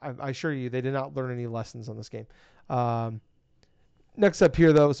 They I assure you they did not learn any lessons on this game. Um, Next up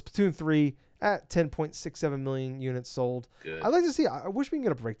here though, Splatoon 3 at 10.67 million units sold. I'd Good. like to see. I wish we can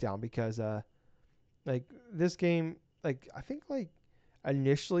get a breakdown because like this game, like I think like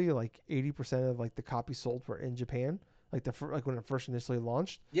initially like 80% of like the copies sold were in Japan, like like when it first initially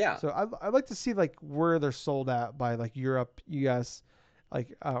launched. Yeah. So I'd like to see like where they're sold at by like Europe, US,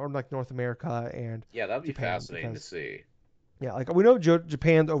 like or like North America and Yeah, that'd be Japan fascinating to because see. yeah, like we know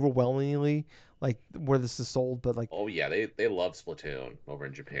Japan's overwhelmingly like where this is sold, but like Oh yeah, they love Splatoon over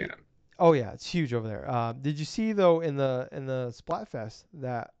in Japan. oh yeah, it's huge over there. Did you see though in the Splatfest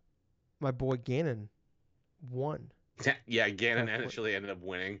that my boy Ganon won Yeah, Ganon for actually ended up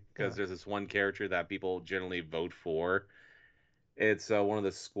winning yeah because there's this one character that people generally vote for. It's one of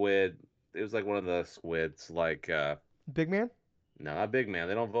the squid. It was like one of the squids, like Big Man? no, not Big Man.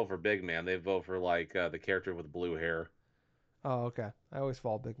 They don't vote for Big Man. They vote for like the character with blue hair. Oh, okay. I always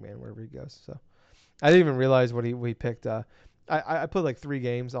follow Big Man wherever he goes. So I didn't even realize what he picked. I played like 3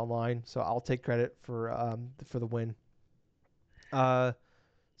 games online, so I'll take credit for the win. Uh,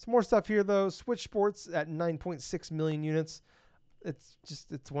 some more stuff here though. Switch Sports at 9.6 million units.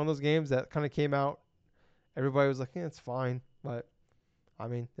 It's one of those games that kind of came out. Everybody was like, yeah, it's fine, but I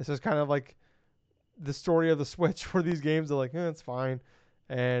mean, this is kind of like the story of the Switch for these games. They're like, it's fine,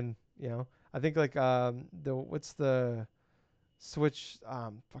 and I think like the what's the Switch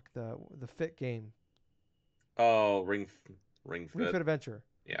fuck the Fit game Oh, Ring Ring Fit. Fit Adventure.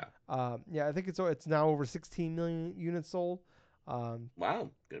 Yeah. Yeah, I think it's now over 16 million units sold. Um, Wow,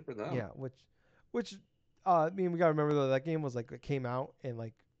 good for them. yeah, which I mean we gotta remember though that game was like it came out and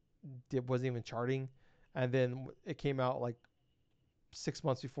like it wasn't even charting, and then it came out like 6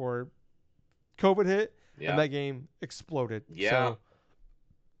 months before COVID hit, and Yeah. that game exploded. Yeah. So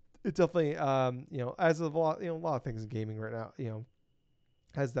it definitely as of a lot a lot of things in gaming right now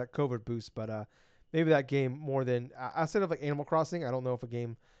has that COVID boost, but maybe that game more than outside of like Animal Crossing, I don't know if a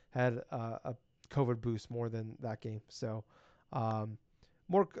game had a COVID boost more than that game. So um,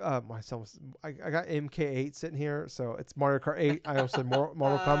 more myself, I got MK8 sitting here, so it's Mario Kart 8. I also said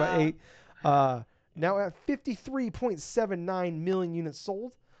Mortal Kombat 8. Uh, Now at 53.79 million units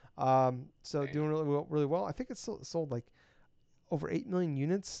sold. So doing Dang. really well, really well. I think it's sold like over 8 million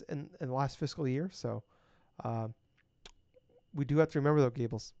units in the last fiscal year. So um, we do have to remember though,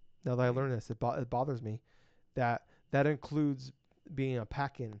 Gables. Now that I Mm. learned this, it bothers me that that includes being a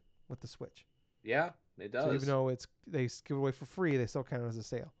pack-in with the Switch. Yeah, it So even does. though it's they give it away for free, they still count it as a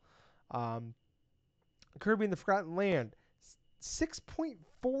sale. Um, Kirby and the Forgotten Land,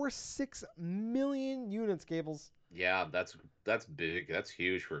 6.46 million units, Gables. Yeah, that's big. That's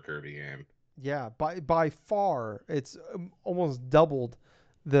huge for a Kirby game. Yeah, by far, it's almost doubled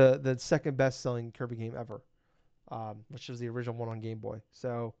the second best selling Kirby game ever, which is the original one on Game Boy.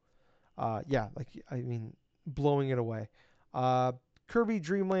 So yeah, like I mean, blowing it away. Uh, Kirby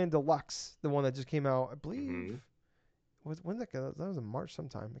Dream Land Deluxe, the one that just came out, I believe. Hmm. When did that go? That was in March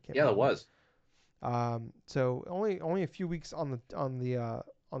sometime. I can't Yeah, that remember. was. So only a few weeks on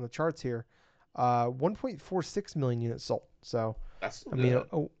the charts here. 1.46 million units sold. So That's still I mean, good.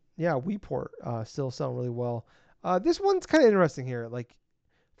 yeah, WePort still selling really well. This one's kind of interesting here. Like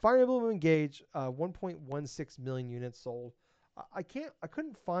Fire Emblem Engage, 1.16 million units sold. I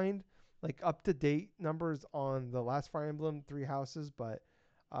couldn't find like up to date numbers on the last Fire Emblem Three Houses, but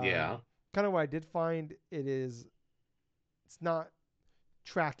um, Yeah. kind of what I did find it's not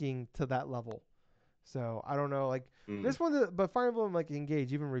tracking to that level. So I don't know. Like Mm. this one, but Fire Emblem like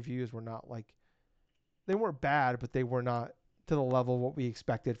Engage, even reviews were not like they weren't bad, but they were not to the level what we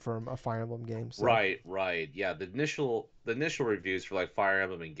expected from a Fire Emblem game. So Right, right. Yeah, the initial reviews for like Fire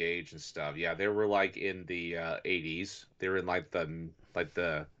Emblem Engage and stuff. Yeah, they were like in the 80s. They were in like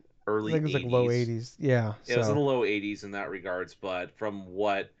the I early think it was like low 80s. 80s. Yeah. It was in So the low 80s in that regards, but from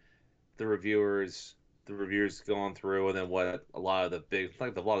what the reviewers going through, and then what a lot of the big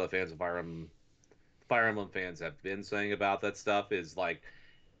like a lot of the fans of Fire Emblem fans have been saying about that stuff is like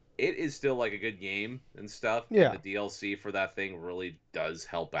it is still like a good game and stuff, and yeah, the DLC for that thing really does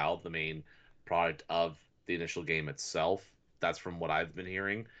help out the main product of the initial game itself. That's from what I've been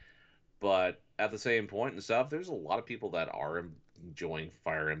hearing. But at the same point and stuff, there's a lot of people that are enjoying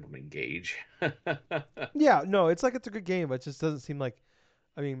Fire Emblem Engage. yeah. No, it's like it's a good game, but it just doesn't seem like.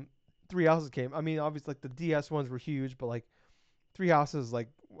 I mean, Three Houses came. I mean, obviously like the DS ones were huge, but like Three Houses like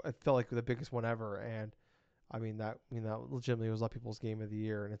I felt like the biggest one ever, and that legitimately was a lot of people's game of the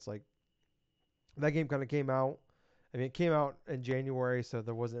year, and it's like that game kind of came out. I mean, it came out in January, so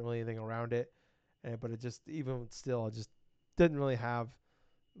there wasn't really anything around it, and but it just even still, it just didn't really have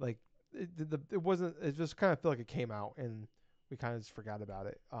like it wasn't. It just kind of felt like it came out and we kind of just forgot about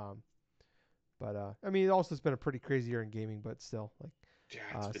it. But I mean, it also has been a pretty crazy year in gaming, but still, like, Yeah,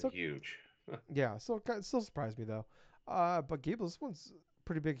 it's been so huge. yeah, so it still surprised me though. But Gable, this one's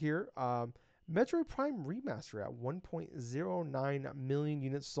pretty big here. Metroid Prime Remaster at 1.09 million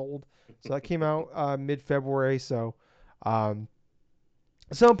units sold. So that came out mid-February. So um,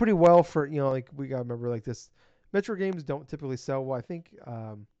 selling pretty well for like we gotta remember like this. Metro games don't typically sell well. I think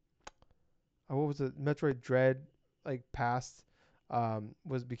what was it? Metroid Dread like passed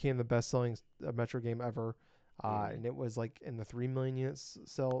was became the best selling Metro game ever, Mm. and it was like in the 3 million units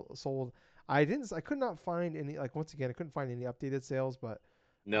sold. I could not find any like once again I couldn't find any updated sales, but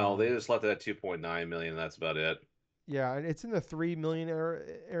No, they um, just left it at 2.9 million. That's about it. yeah, and it's in the 3 million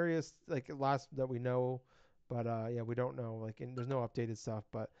areas like last that we know, but yeah we don't know like and there's no updated stuff.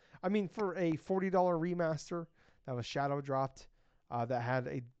 But I mean for a $40 remaster that was shadow dropped, that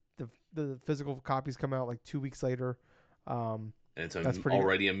had the physical copies come out like 2 weeks later. Um, And it's that's pretty.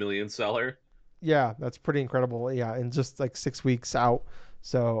 already a million seller. Yeah, that's pretty incredible. Yeah, in just like 6 weeks out.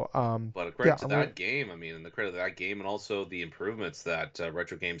 So But a yeah, credit to I'm gonna. that game, I mean, and the credit to that game, and also the improvements that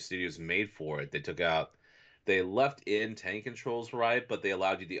Retro Game Studios made for it. They left in tank controls right, but they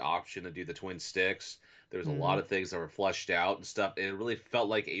allowed you the option to do the twin sticks. There's a lot Mm-hmm, of things that were fleshed out and stuff, and it really felt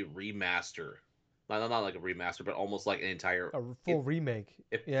like a remaster. Not like a remaster, but almost like an entire. a full It remake.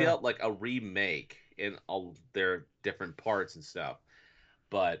 it Yeah, felt like a remake in all their different parts and stuff.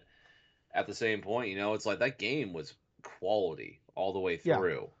 But at the same point, it's like that game was quality all the way yeah,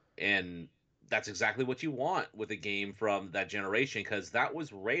 through. And that's exactly what you want with a game from that generation because that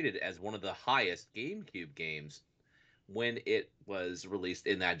was rated as one of the highest GameCube games when it was released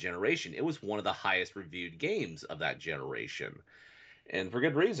in that generation. It was one of the highest reviewed games of that generation. And for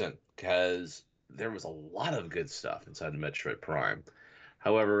good reason because there was a lot of good stuff inside the Metroid Prime.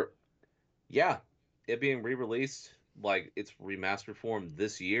 However, yeah, it being re-released like its remastered form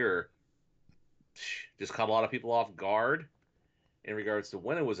this year just caught a lot of people off guard in regards to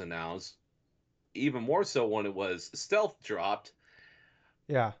when it was announced. Even more so when it was stealth dropped.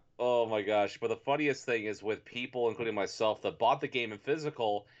 Yeah. Oh my gosh. But the funniest thing is with people, including myself, that bought the game in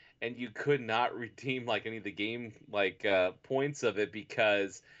physical and you could not redeem like any of the game like points of it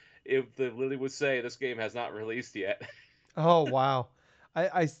because they literally would say this game has not released yet. Oh wow.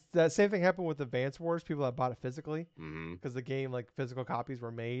 That same thing happened with Advance Wars. People that bought it physically Hmm. because the game like physical copies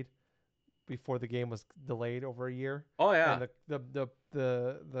were made before the game was delayed over a year, Oh and yeah.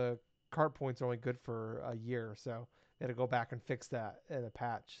 the card points are only good for a year, so they had to go back and fix that in a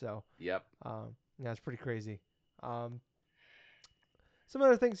patch. So Yep. yeah, it's pretty crazy. Um, some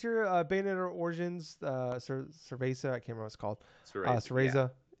other things here, Bayonetta Origins, Cerveza, I can't remember what it's called. It's crazy. Yeah.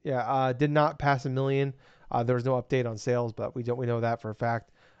 Cerveza, yeah, did not pass 1 million. There was no update on sales, but we know that for a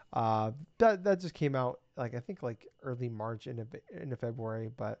fact. That just came out like I think like early March into February,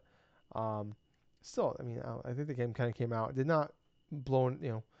 but um, still, I mean, I think the game kind of came out. It did not blow,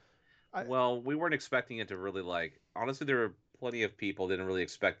 I Well, we weren't expecting it to really like. Honestly, there were plenty of people didn't really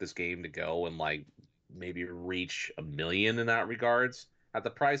expect this game to go and like maybe reach 1 million in that regards. At the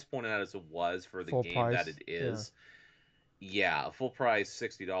price point as it was for the full game that price. it Yeah, is, yeah, full price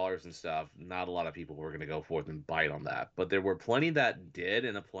 $60 and stuff. Not a lot of people were going to go forth and bite on that, but there were plenty that did,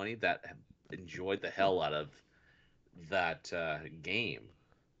 and a plenty that enjoyed the hell out of that game.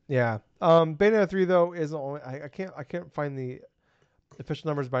 yeah. Bayonetta 3 though is only I can't find the official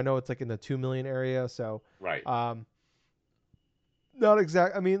numbers, but I know it's like in the 2 million area. So, Right. um, not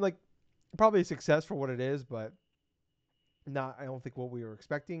exact. I mean, like probably a success for what it is, but not. I don't think what we were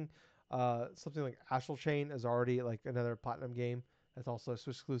expecting. Something like Astral Chain is already like another platinum game that's also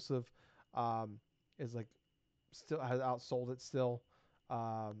Switch exclusive. Um, is like still has outsold it still.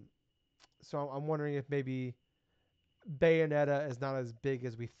 Um, so I'm wondering if maybe Bayonetta is not as big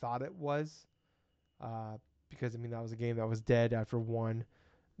as we thought it was. Uh, because I mean that was a game that was dead after one.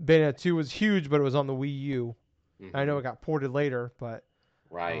 Bayonetta 2 was huge, but it was on the Wii U. I know Hmm. it got ported later, but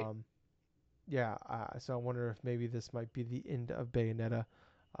Right. um, yeah. So I wonder if maybe this might be the end of Bayonetta,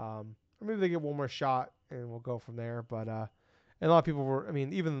 or maybe they get one more shot and we'll go from there. But and a lot of people were. I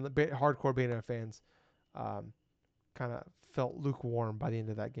mean, even the hardcore Bayonetta fans, kind of felt lukewarm by the end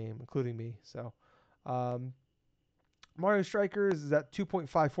of that game, including me. So, um, Mario Strikers is at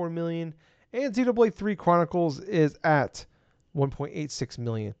 2.54 million, and Xenoblade 3 Chronicles is at 1.86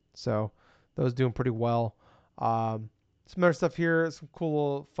 million. So those doing pretty well. Some other stuff here, some cool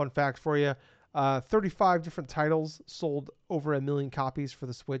little fun facts for you. 35 different titles sold over 1 million copies for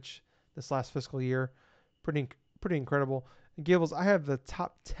the Switch this last fiscal year. Pretty pretty incredible. And Gables, I have the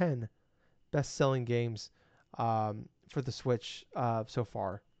top 10 best-selling games for the Switch so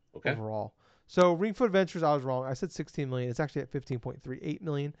far Okay. overall. So Ring Fit Adventures, I was wrong. I said 16 million. It's actually at 15.38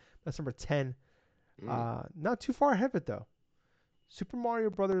 million. That's number 10. Mm. Not too far ahead of it though. Super Mario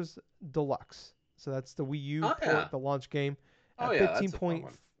Brothers Deluxe. So that's the Wii U Oh port, yeah. the launch game, Oh at yeah. 15 That's a fun point.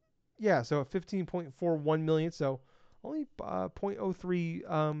 one. Yeah, so at 15.41 million. So only zero point zero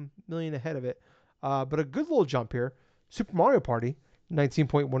 0.03 million ahead of it. But a good little jump here. Super Mario Party,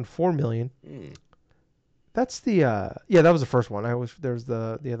 19.14 million. Mm. That's the yeah, that was the first one. I was there's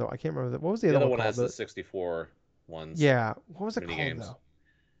the other one. I can't remember what was the The other other one one called? has the The 64 ones, yeah, what was it mini called games. though?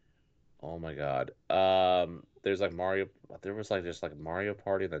 Oh my god. There's like Mario. There was like just like Mario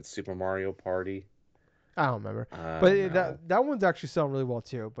Party, then Super Mario Party. I don't remember. I But don't know. that one's actually selling really well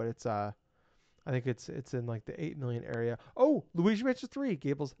too, but it's I think it's in like the 8 million area. Oh, Luigi Mansion 3,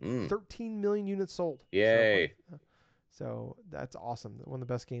 Gables, Mm. 13 million units sold. Yay. So that's awesome. One of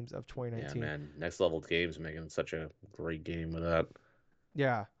the best games of Yeah, 2019. man. Next Level Games making such a great game with that.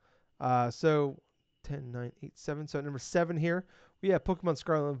 Yeah. So 10, 9, 8, 7. So number 7 here, we have Pokemon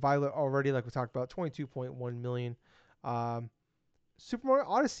Scarlet and Violet already, like we talked about, 22.1 million. Um, Super Mario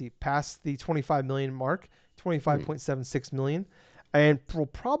Odyssey passed the 25 million mark, Hmm. 25.76 million, and will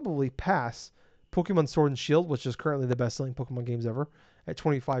probably pass Pokemon Sword and Shield, which is currently the best-selling Pokemon games ever, at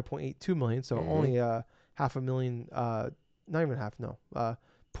 25.82 million. So Mm-hmm. only half a million, not even half, no, zero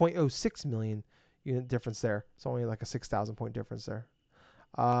point zero 0.06 million unit difference there. It's only like a 6,000 point difference there.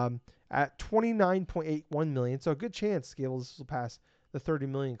 Um, at 29.81 million, so a good chance Gables will pass the 30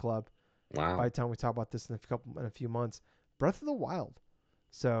 million club by Wow. the time we talk about this in a few months. Breath of the Wild,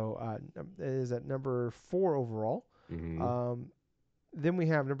 so it is at number 4 overall. Mm-hmm. Um, then we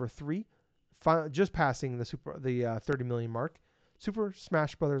have number 3, just passing the 30 million mark. Super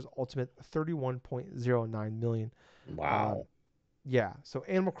Smash Brothers Ultimate, 31.09 million. Um, Wow. yeah, so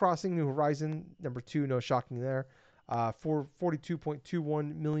Animal Crossing New Horizon, number 2, no shocking there. For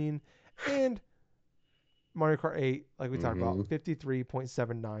 42.21 million, and Mario Kart 8, like we talked about, Mm-hmm.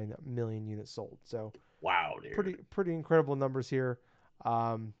 53.79 million units sold. So Wow, dude. pretty incredible numbers here.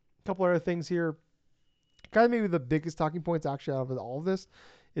 A couple other things here. Kind of maybe the biggest talking points actually out of all of this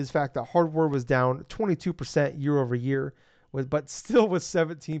is the fact that hardware was down 22% year over year, but still with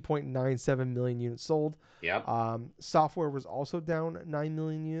 17.97 million units sold. Yep. Software was also down 9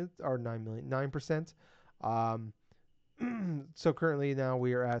 million units, or 9 million, 9%. Um, so currently now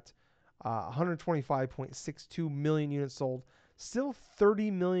we are at 125.62 million units sold, still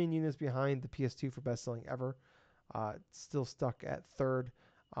 30 million units behind the PS2 for best selling ever. Still stuck at third.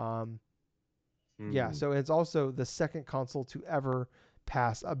 Um, yeah, Hmm. so it's also the second console to ever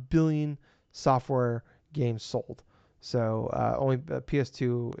pass a billion software games sold. So only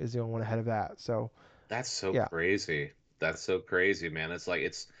PS2 is the only one ahead of that. So That's so yeah, crazy. That's so crazy, man. It's like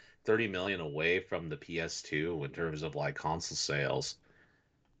it's 30 million away from the PS2 in terms of like console sales.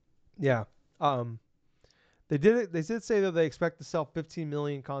 yeah. Um, they did it. They did say that they expect to sell 15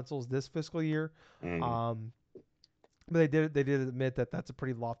 million consoles this fiscal year. Mm. Um, but they did. They did admit that that's a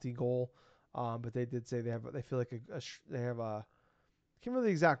pretty lofty goal. But they did say they have. They feel like they have a. I can't remember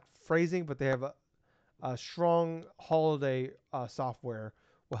the exact phrasing, but they have a strong holiday software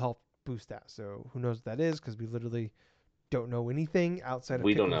will help boost that. So who knows what that is? Because we literally don't know anything outside of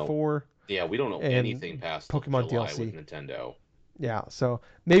We don't Pikmin know. 4 Yeah, we don't know anything and past Pokemon July with DLC. Nintendo. Yeah, so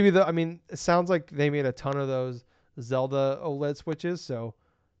maybe I mean, it sounds like they made a ton of those Zelda OLED switches, so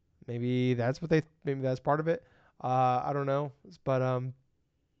maybe that's part of it. I don't know, but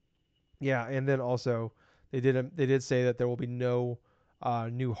yeah, and then also they did say that there will be no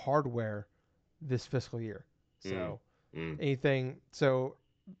new hardware this fiscal year. Mm. So Mm. anything so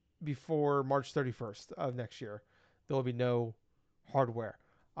before March 31st of next year, there will be no hardware.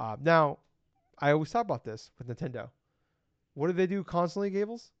 Now, I always talk about this with Nintendo. What do they do constantly,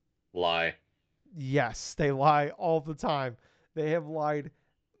 Gables? Lie. Yes, they lie all the time. They have lied.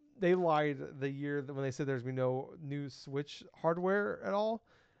 They lied the year that when they said there's be no new Switch hardware at all.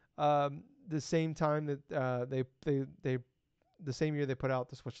 The same time that they the same year they put out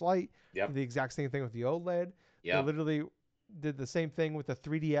the Switch Lite, did Yep. the exact same thing with the OLED. They Yep. literally did the same thing with the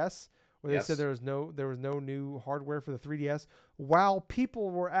 3DS, where they said Yes. there was no new hardware for the 3DS, while people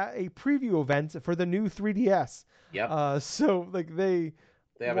were at a preview event for the new 3DS. Yep. So like they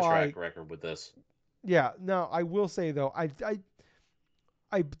They have a lie. track record with this. Yeah. Now I will say though, I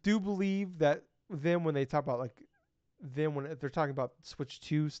do believe that them when they talk about like them when if they're talking about Switch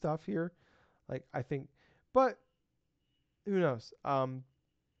 2 stuff here, like I think, but who knows?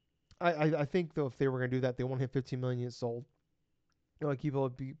 I think though if they were gonna do that, they won't hit 15 million units sold. You know, like people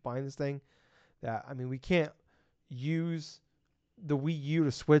would be buying this thing. That I mean, we can't use the Wii U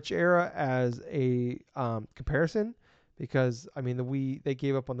to Switch era as a comparison because I mean the Wii they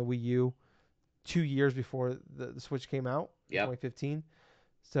gave up on the Wii U 2 years before the Switch came out in Yep. 2015.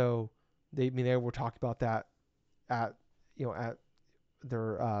 So they were talking about that at at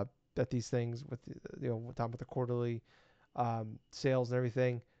their at these things with talking about the quarterly sales and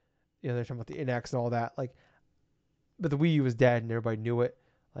everything. They're talking about the NX and all that. Like, but the Wii U was dead and everybody knew it.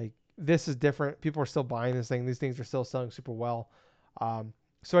 Like, this is different. People are still buying this thing. These things are still selling super well. Um,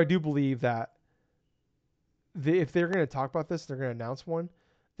 so I do believe that if they're going to talk about this, they're going to announce one.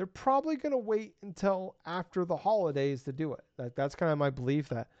 They're probably going to wait until after the holidays to do it. That's kind of my belief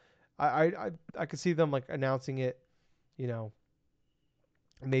that I could see them like announcing it, you know,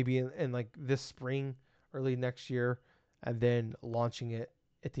 maybe in like this spring, early next year, and then launching it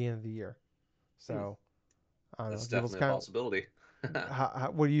at the end of the year. Hmm. So I don't know. That's Gables, definitely a kind of, possibility.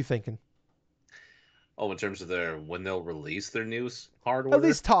 what are you thinking? Oh, in terms of their when they'll release their new At hardware,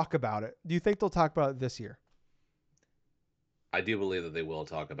 least talk about it. Do you think they'll talk about it this year? I do believe that they will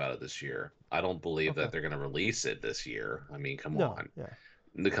talk about it this year. I don't believe Okay. that they're going to release it this year. I mean, come No. on.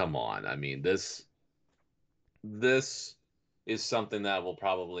 Yeah. Come on. I mean, this is something that will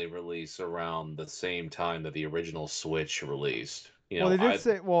probably release around the same time that the original Switch released. Well, they did I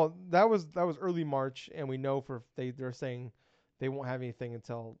say. Well, that was early March, and we know for they're saying they won't have anything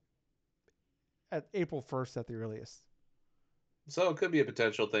until at April 1st at the earliest. so it could be a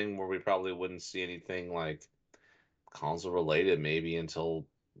potential thing where we probably wouldn't see anything like console related maybe until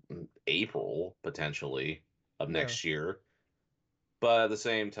April potentially of Yeah. next year. But at the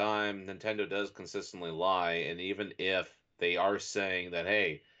same time, Nintendo does consistently lie, and even if they are saying that,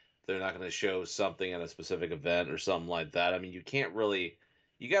 hey, they're not going to show something at a specific event or something like that, I mean, you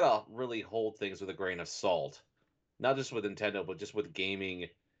gotta really hold things with a grain of salt. Not just with Nintendo, but just with gaming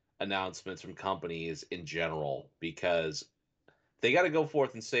announcements from companies in general, because they got to go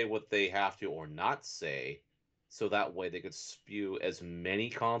forth and say what they have to or not say so that way they could spew as many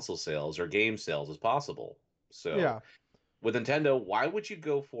console sales or game sales as possible. So Yeah. with Nintendo, why would you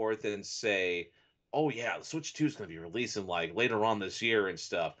go forth and say, "Oh yeah, the Switch 2 is going to be releasing like later on this year and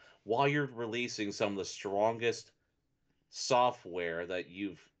stuff," while you're releasing some of the strongest software that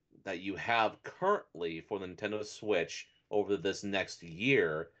you have currently for the Nintendo Switch over this next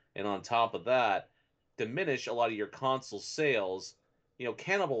year, and on top of that, diminish a lot of your console sales,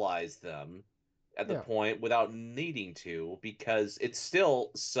 cannibalize them at the Yeah. point without needing to because it's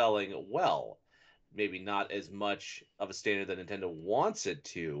still selling well. Maybe not as much of a standard that Nintendo wants it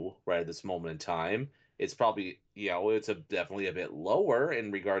to right at this moment in time. It's probably, it's definitely a bit lower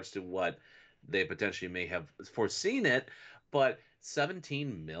in regards to what they potentially may have foreseen it, but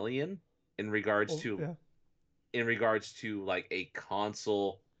 17 million in regards Well, to yeah. like a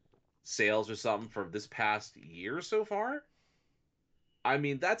console sales or something for this past year so far. I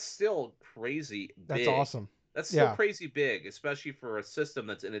mean, that's still crazy That's big. awesome. That's still Yeah. crazy big, especially for a system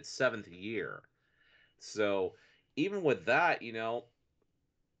that's in its seventh year. So even with that,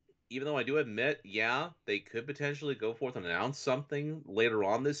 even though I do admit, yeah, they could potentially go forth and announce something later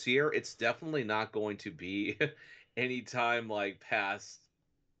on this year, it's definitely not going to be any time like past.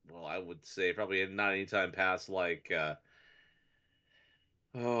 Well, I would say probably not any time past like.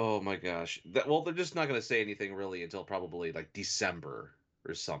 Oh my gosh. Well, they're just not going to say anything really until probably like December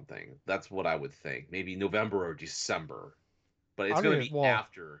or something. That's what I would think. Maybe November or December. But I it's don't going to even. be Well,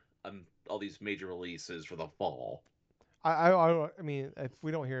 after all these major releases for the fall. I mean, if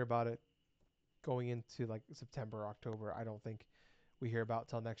we don't hear about it going into like September, October, I don't think we hear about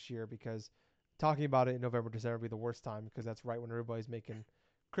till next year because talking about it in November, December would be the worst time because that's right when everybody's making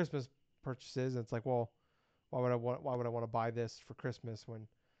Christmas purchases. And it's like, well, why would I want to buy this for Christmas when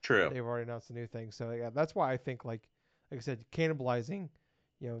True. they've already announced a new thing? So yeah, that's why I think like I said, cannibalizing,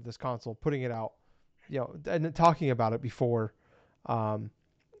 this console, putting it out, and then talking about it before um,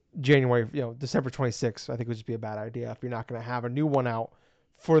 January, December 26th, I think would just be a bad idea if you're not going to have a new one out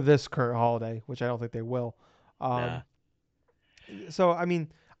for this current holiday, which I don't think they will. Nah. Um, so I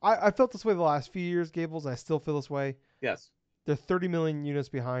mean, I felt this way the last few years, Gables, and I still feel this way. Yes. They're 30 million units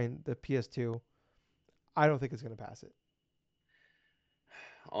behind the PS2. I don't think it's going to pass it.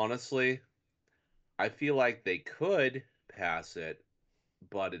 Honestly, I feel like they could pass it,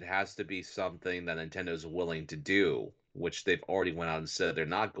 but it has to be something that Nintendo's willing to do, which they've already went out and said they're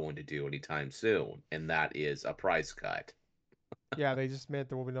not going to do anytime soon, and that is a price cut. Yeah, they just meant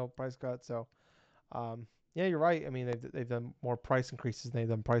there will be no price cut. So, yeah, you're right. I mean, they've done more price increases than they've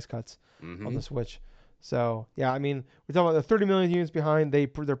done price cuts on Mm-hmm. the Switch. So, yeah, I mean, we're talking about the 30 million units behind. They're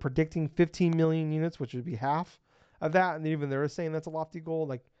predicting 15 million units, which would be half of that. And even they're saying that's a lofty goal.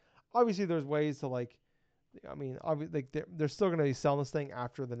 Like, obviously, there's ways to like. I mean, obviously, like they're still going to be selling this thing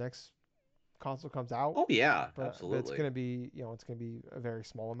after the next console comes out, Oh yeah, but it's absolutely. going to be it's going to be a very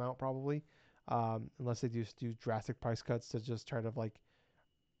small amount probably, unless they just do drastic price cuts to just try to like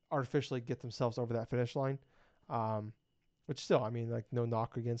artificially get themselves over that finish line. Um, which still, I mean, like no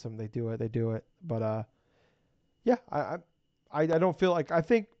knock against them. They do it. They do it. But yeah, I don't feel like I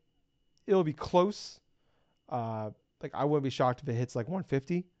think it'll be close. Like I wouldn't be shocked if it hits like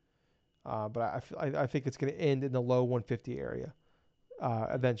 150. But I think it's going to end in the low 150 area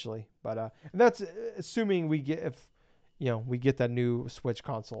eventually. But and that's assuming we get if we get that new Switch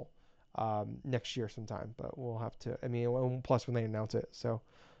console next year sometime. But we'll have to. I mean, plus when they announce it. So,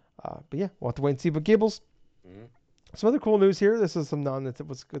 but yeah, we'll have to wait and see. But Gables, Mm-hmm. some other cool news here. This is some non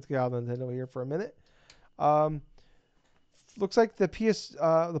what's good to get out of Nintendo here for a minute. Um, looks like the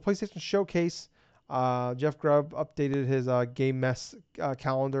PlayStation Showcase. Jeff Grubb updated his Game Mess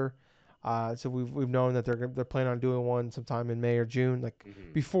calendar. So we've known that they're planning on doing one sometime in May or June, like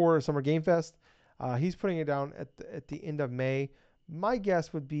Mm-hmm. before Summer Game Fest. He's putting it down at the end of May. My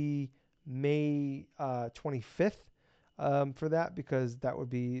guess would be May 25th for that because that would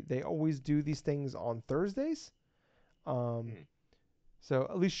be they always do these things on Thursdays. Um, Mm-hmm. so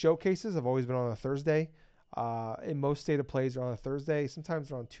at least showcases have always been on a Thursday. In most state of plays are on a Thursday. Sometimes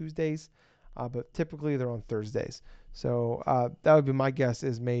they're on Tuesdays, but typically they're on Thursdays. So that would be my guess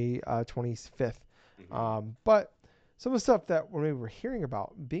is May 25th. Mm-hmm. But some of the stuff that we're hearing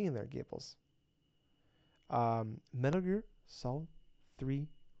about being there, Gables. Metal Gear Solid 3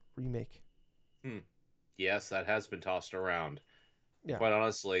 remake. Hmm. Yes, that has been tossed around. And Yeah. quite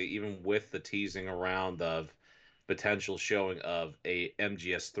honestly, even with the teasing around of potential showing of a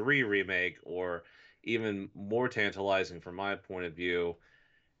MGS3 remake, or even more tantalizing from my point of view,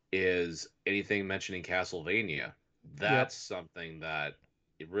 is anything mentioning Castlevania. Yep. That's something that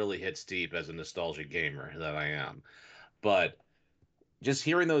it really hits deep as a nostalgic gamer that I am. But just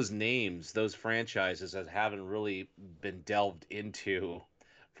hearing those names, those franchises that haven't really been delved into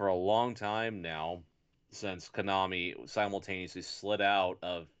for a long time now, since Konami simultaneously slid out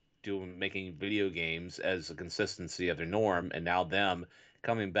of doing making video games as a consistency of their norm, and now them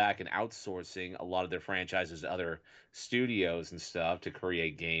coming back and outsourcing a lot of their franchises to other studios and stuff to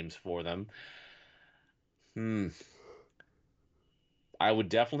create games for them. Hmm. I would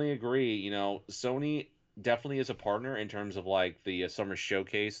definitely agree. Sony definitely is a partner in terms of like the summer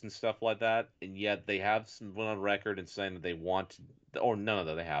showcase and stuff like that, and yet they have some went on record and saying that they want to, or no,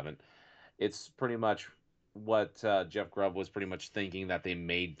 they haven't. It's pretty much what Jeff Grubb was pretty much thinking that they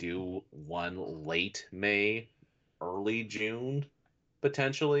may do one late May, early June,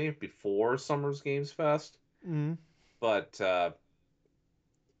 potentially before Summer's Games Fest. Mm. But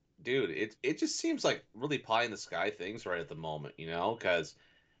dude, it just seems like really pie in the sky things right at the moment, because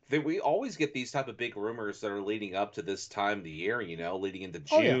we always get these type of big rumors that are leading up to this time of the year, leading into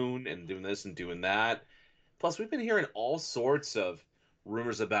Oh yeah, June and doing this and doing that. Plus, we've been hearing all sorts of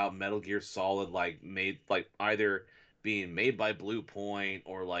rumors about Metal Gear Solid, like made like either being made by Blue Point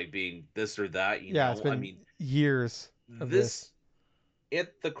or like being this or that. yeah. It's I been mean, years of this. this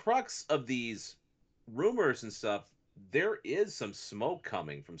at the crux of these rumors and stuff, there is some smoke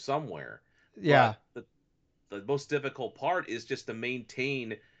coming from somewhere. Yeah, But the most difficult part is just to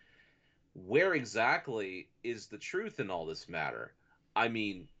maintain where exactly is the truth in all this matter. I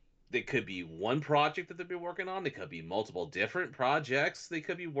mean, there could be one project that they've been working on. There could be multiple different projects they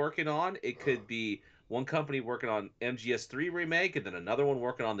could be working on. It could be one company working on MGS3 remake and then another one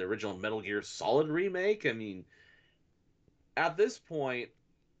working on the original Metal Gear Solid remake. I mean, at this point,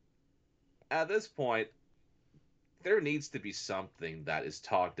 at this point, there needs to be something that is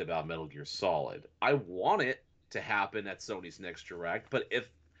talked about Metal Gear Solid. I want it to happen at Sony's next direct, but if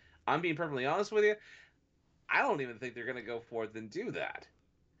I'm being perfectly honest with you, I don't even think they're going to go forth and do that.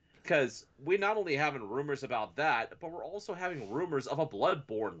 Because we not only having rumors about that, but we're also having rumors of a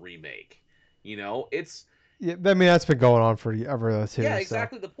Bloodborne remake. It's yeah. I mean, that's been going on for ever though yeah, too. So,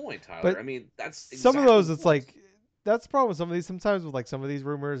 exactly the point, Tyler. but I mean, that's some of exactly those, the it's point. like that's the problem with some of these. Sometimes with like some of these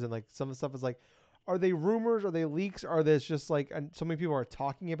rumors and like some of the stuff is like, are they rumors? Are they leaks? Are they just like and so many people are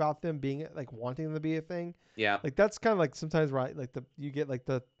talking about them being like wanting them to be a thing? Yeah. Like that's kind of like sometimes right. Like the you get like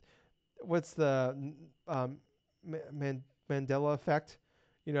the what's the Mandela effect,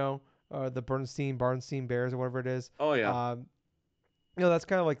 you know, the Bernstein Bears or whatever it is. Oh yeah. Um, that's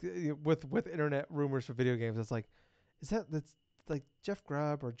kind of like with internet rumors for video games. It's like, that's like Jeff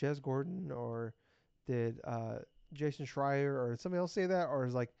Grubb or Jez Gordon or did Jason Schreier or did somebody else say that or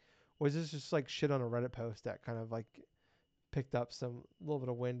is like was this just like shit on a Reddit post that kind of like picked up some little bit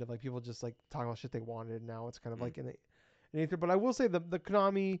of wind of like people just like talking about shit they wanted and now it's kind of Mm. like in ether. But I will say the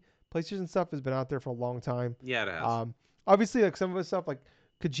Konami PlayStation stuff has been out there for a long time. Yeah, it has. Um, obviously like some of the stuff like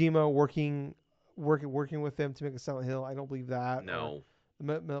Kojima working with them to make a Silent Hill. I don't believe that or No.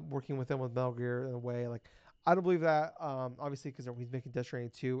 working with them with Metal Gear in a way like I don't believe that. Obviously because he's making Death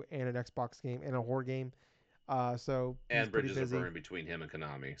Stranding 2 and an Xbox game and a horror game. So he's And pretty bridges are busy. burned between him and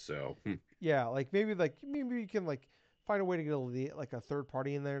Konami. So Yeah, like maybe you can like find a way to get like a third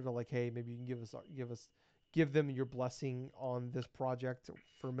party in there to like, hey, maybe you can give them your blessing on this project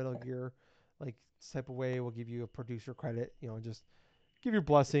for Metal Gear, like type of way. We'll give you a producer credit, just give your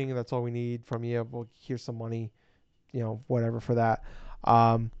blessing, and that's all we need from you. We'll here's some money, whatever for that.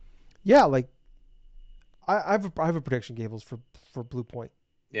 Um, yeah, like I have a prediction, Gables, for Blue Point,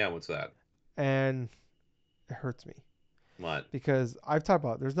 yeah, what's that? and it hurts me What? because I've talked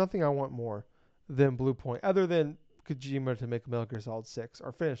about there's nothing I want more than Blue Point other than Kojima to make Metal Gear Solid 6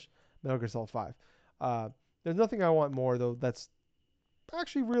 or finish Metal Gear Solid 5. Uh, there's nothing I want more though that's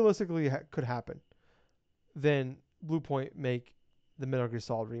actually realistically could happen than Blue Point make the Metal Gear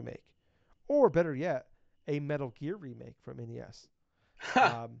Solid remake, or better yet, a Metal Gear remake from NES.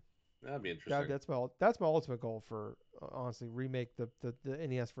 Ha! Um, That'd be interesting. that's my ultimate goal for honestly remake the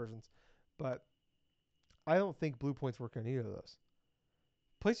NES versions, but I don't think Blue Point's working on either of those.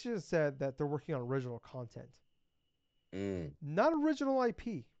 PlayStation said that they're working on original content, Mm, not original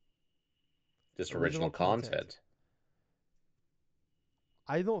IP, just original original content. content.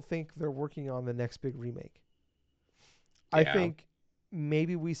 I don't think they're working on the next big remake. I Yeah. think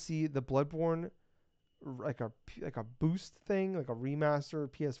maybe we see the Bloodborne like a boost thing, like a remaster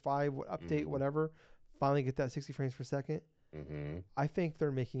PS5 update, Mm-hmm. whatever. Finally get that 60 frames per second. Mm-hmm. I think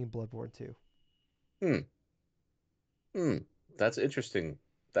they're making Bloodborne 2. Hmm. Hmm. That's interesting.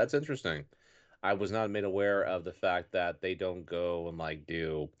 That's interesting. I was not made aware of the fact that they don't go and like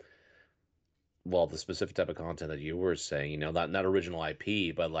do well the specific type of content that you were saying. Not original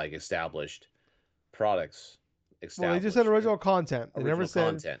IP, but like established products. Well, they just said established, right? original content. They Original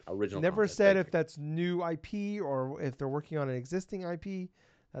content. Original never content. said Thank if you. that's new IP or if they're working on an existing IP.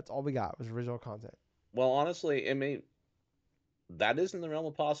 That's all we got was original content. Well, honestly, I mean, that is in the realm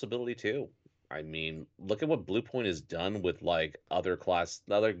of possibility too. I mean, look at what Bluepoint has done with like other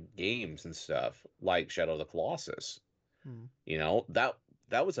games and stuff, like Shadow of the Colossus. Hmm. You know, that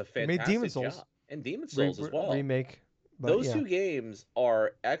was a They made Demon fantastic Souls job. And Demon Souls as well. remake, but Those yeah, two games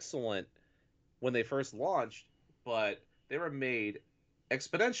are excellent when they first launched, but they were made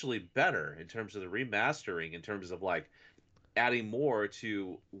exponentially better in terms of the remastering, in terms of like adding more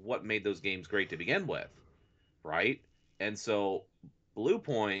to what made those games great to begin with, right? And so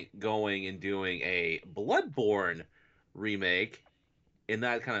Bluepoint going and doing a Bloodborne remake in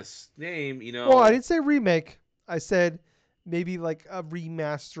that kind of name, well, I didn't say remake. I said maybe like a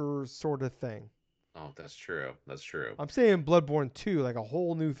remaster sort of thing. oh, that's true. That's true. I'm saying Bloodborne 2, like a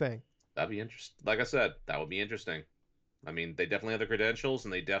whole new thing. That'd be interesting. Like I said, that would be interesting. I mean, they definitely have the credentials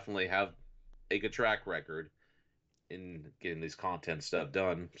and they definitely have a good track record in getting these content stuff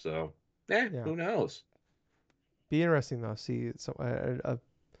done. So, Yeah, who knows? be interesting though. See, so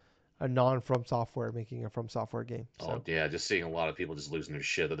a non From Software making a From Software game. Oh So yeah, just seeing a lot of people just losing their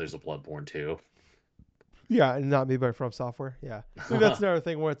shit that there's a Bloodborne too. yeah, and not made by From Software. Yeah, maybe that's another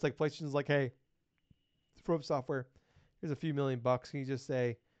thing where it's like PlayStation's like, hey, From Software, here's a few $1,000,000. Can you just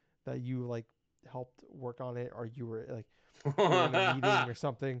say that you like helped work on it or you were in a meeting or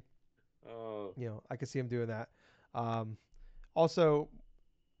something? Oh, I could see him doing that. Um, Also,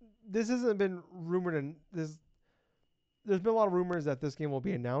 this hasn't been rumored, and there's been a lot of rumors that this game will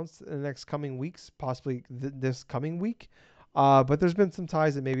be announced in the next coming weeks, possibly this coming week. But there's been some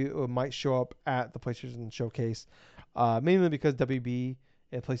ties that maybe it might show up at the PlayStation Showcase, mainly because WB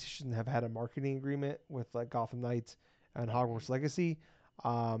and PlayStation have had a marketing agreement with like Gotham Knights and mhm. Hogwarts Legacy.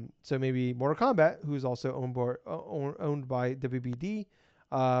 So maybe Mortal Kombat, who's also owned by WBD,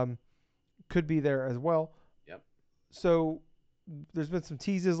 um, could be there as well. Yep. So there's been some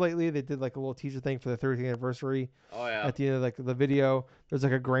teases lately. They did like a little teaser thing for the 30th anniversary. Oh yeah. At the end of like the video, there's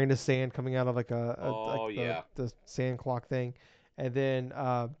like a grain of sand coming out of like like Oh yeah. the sand clock thing, and then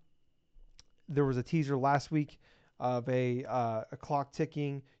there was a teaser last week of a clock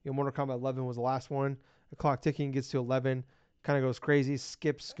ticking. Mortal Kombat 11 was the last one. The clock ticking gets to 11, kind of goes crazy,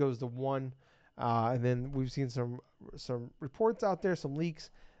 skips, goes to 1, and then we've seen some reports out there, some leaks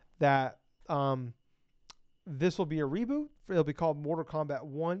that this will be a reboot. It'll be called Mortal Kombat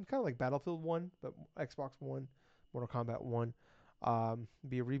 1, kind of like Battlefield 1, but Xbox One, Mortal Kombat 1.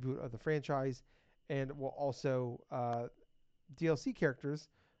 Be a reboot of the franchise, and will also DLC characters.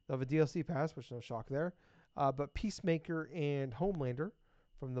 They'll have a DLC pass, which no shock there. But Peacemaker and Homelander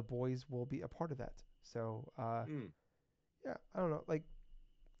from The Boys will be a part of that. So Hmm. yeah, I don't know. Like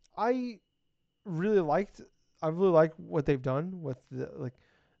I really liked, I really like what they've done with the like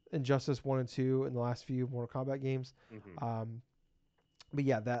Injustice 1 and 2 in the last few Mortal Kombat games. Mhm. Um, but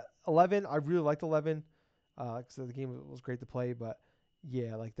yeah, that 11, I really liked 11. So the game was great to play, but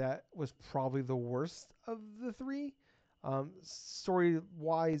yeah, like that was probably the worst of the three, story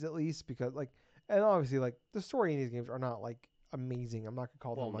wise at least, because like, and obviously like the story in these games are not like amazing. I'm not gonna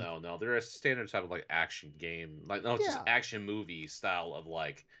call Well, them like, no, no. They're a standard type of like action game, like no, it's just yeah, action movie style of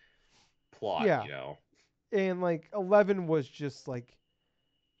like plot. yeah, and like 11 was just like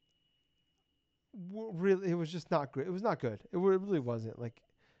really, it was just not good. It was not good. It really wasn't like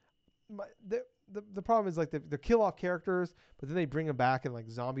my, the problem is like the kill off characters, but then they bring them back in like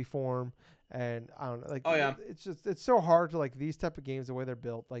zombie form, and I don't know, like Oh yeah, it's so hard to like these type of games the way they're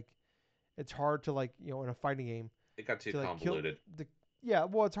built. Like it's hard to like in a fighting game it got too to like kill convoluted. the yeah.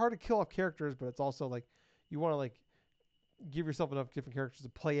 Well, it's hard to kill off characters, but it's also like you want to like give yourself enough different characters to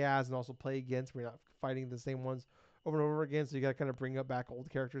play as and also play against. Where you're not fighting the same ones over and over again. So you got to kind of bring up back old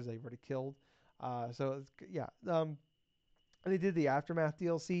characters that you've already killed. So yeah, and they did the aftermath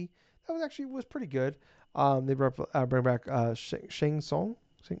DLC. That was pretty good. They bring back Shang Tsung.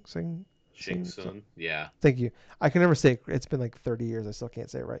 Shing Song. Sun, yeah. Thank you. I can never say it. It's been like 30 years. I still can't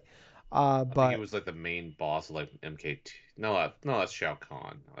say it right. I think he But was like the main boss of like MK2. No, no, that's Shao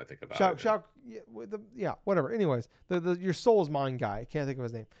Kahn. I think about Shao it. Shao yeah, whatever. Anyways, the your soul is mine guy. I can't think of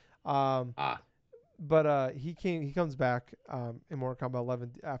his name. Um, Ah, but he comes back in Mortal Kombat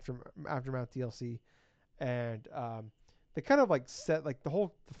 11 aftermath DLC, and they kind of like set like the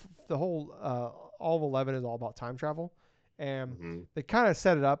whole all of 11 is all about time travel, and hmm, they kind of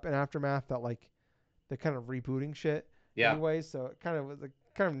set it up in aftermath that like they're kind of rebooting shit yeah. anyway, so it kind of was like,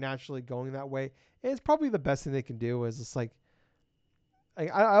 kind of naturally going that way, and it's probably the best thing they can do is it's like I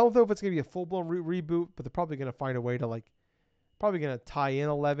don't know if it's gonna be a full blown reboot, but they're probably gonna find a way to like probably gonna tie in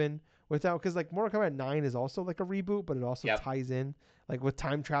 11 without, because like Mortal Kombat 9 is also like a reboot, but it also Yep. ties in like with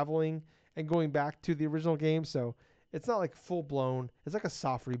time traveling and going back to the original game. So it's not like full blown. It's like a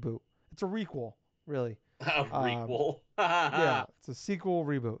soft reboot. It's a requel, really. A Um, requel. yeah, it's a sequel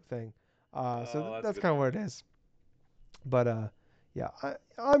reboot thing. Oh, that's a That's good kind of what point. it is. But yeah,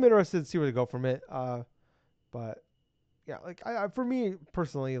 I'm interested to see where they go from it. But yeah, like for me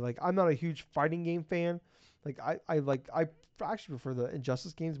personally, like I'm not a huge fighting game fan. Like I actually prefer the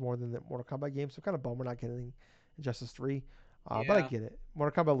Injustice games more than the Mortal Kombat games. So kind of bummed we're not getting Injustice 3. But I Yeah. get it.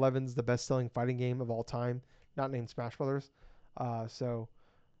 Mortal Kombat 11 is the best selling fighting game of all time, not named Smash Brothers. So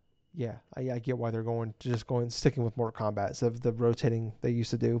yeah, I get why they're going to just going sticking with Mortal Kombat instead of the rotating they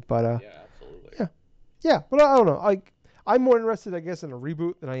used to do. But Yeah, absolutely. yeah, yeah. But I don't know. I'm more interested, I guess, in a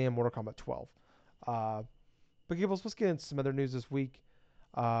reboot than I am Mortal Kombat 12. Uh, but Gables, let's get into some other news this week.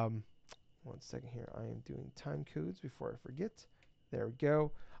 Um, one second here. I am doing time codes before I forget. There we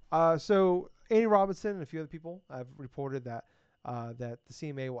go. So Andy Robinson and a few other people have reported that that the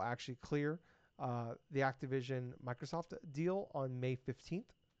CMA will actually clear the Activision Microsoft deal on May 15th.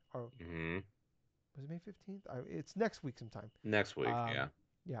 Or Hmm. was it May 15th? It's next week sometime. Next week, Um, yeah.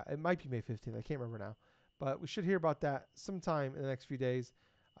 yeah, it might be May 15th. I can't remember now. But we should hear about that sometime in the next few days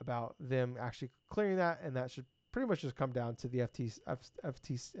about them actually clearing that, and that should pretty much just come down to the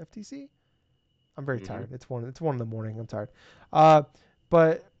FTC. I'm very Hmm. tired. It's one in the morning. I'm tired. Uh,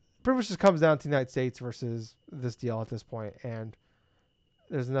 but pretty much just comes down to the United States versus this deal at this point, and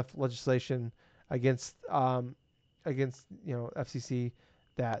there's enough legislation against FCC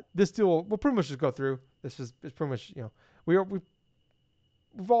that this deal will pretty much just go through. This is it's pretty much we've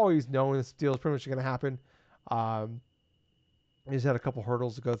always known this deal is pretty much going to happen. Um, we just had a couple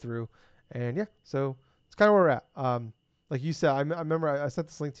hurdles to go through, and yeah, so it's kind of where we're at. Like you said, I remember I sent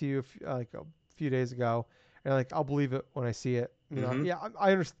this link to you like a few days ago, and like I'll believe it when I see it. Hmm. Yeah,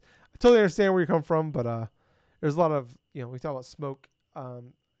 I understand. I totally understand where you come from, but there's a lot of we talk about smoke. There's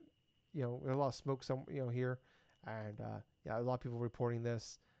a lot of smoke here, and yeah, a lot of people reporting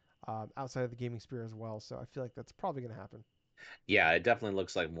this outside of the gaming sphere as well. So I feel like that's probably going to happen. Yeah, it definitely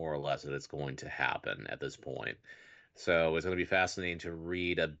looks like more or less that it's going to happen at this point. So it's going to be fascinating to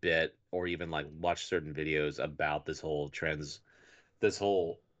read a bit or even like watch certain videos about this whole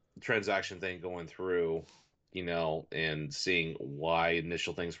transaction thing going through, and seeing why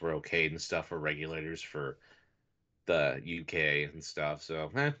initial things were okay and stuff for regulators for the UK and stuff. So,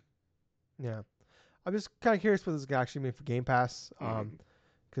 Yeah, I'm just kind of curious what this guy actually mean for Game Pass. mhm.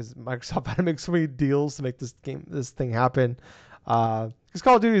 Because Microsoft had to make so many deals to make this thing happen. Because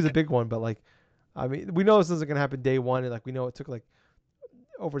Call of Duty is a big one, but like, I mean, we know this isn't gonna happen day one, and like we know it took like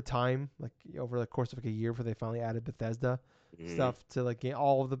over time, like over the course of like a year, before they finally added Bethesda Mhm. stuff to like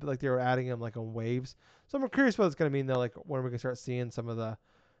all of the like they were adding them like on waves. So I'm curious what it's gonna mean though. Like when we can start seeing some of the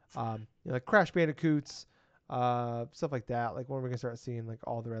like Crash Bandicoots, stuff like that. Like when we're gonna start seeing like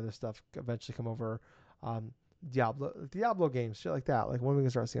all their other stuff eventually come over, um, Diablo games, shit like that. Like when we gonna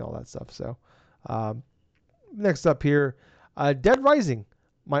start seeing all that stuff. So, um, next up here, Dead Rising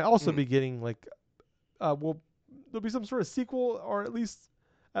might also Mm. be getting like, will there'll be some sort of sequel or at least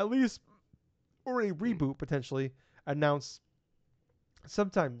or a Mm. reboot potentially announced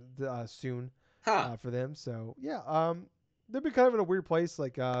sometime soon Huh. for them. So yeah, they'll be kind of in a weird place.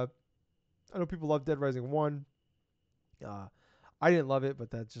 Like I know people love Dead Rising 1. Uh, I didn't love it,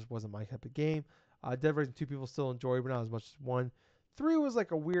 but that just wasn't my type of game. Dead Rising 2 people still enjoy, but not as much as 1. 3 was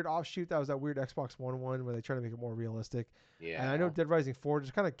like a weird offshoot. That was that weird Xbox One one where they tried to make it more realistic. And I know Yeah. Dead Rising 4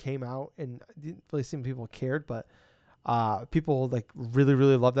 just kind of came out and didn't really seem people cared, but people like really,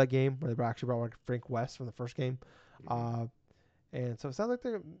 really loved that game where they actually brought like Frank West from the first game. Mhm. Uh, and so it sounds like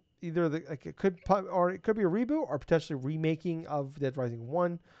they're either like it could or it could be a reboot or potentially remaking of Dead Rising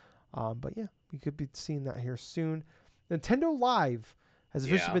 1. But yeah, we could be seeing that here soon. Nintendo Live has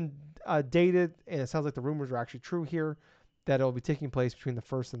officially Yeah. been dated, and it sounds like the rumors are actually true here that it'll be taking place between the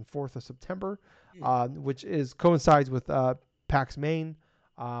 1st and 4th of September, Mm. which is coincides with PAX Main.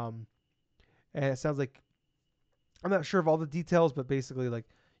 Um, and it sounds like I'm not sure of all the details, but basically like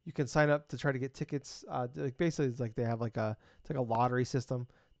you can sign up to try to get tickets. Like basically, it's like they have it's like a lottery system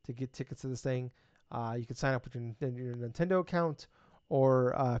to get tickets to this thing. You can sign up with your Nintendo account,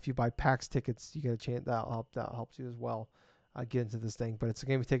 or if you buy PAX tickets, you get a chance that helps you as well get into this thing. But it's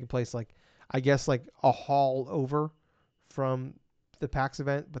going to be taking place like I guess like a hall over from the PAX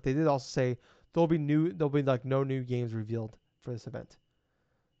event. But they did also say there'll be like no new games revealed for this event.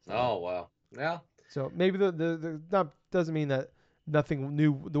 So Oh, well. Yeah. so maybe the not doesn't mean that nothing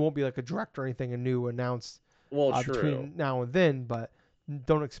new. There won't be like a direct or anything new announced Well, true. between now and then, but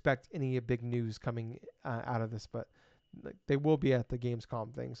don't expect any big news coming out of this. But like, they will be at the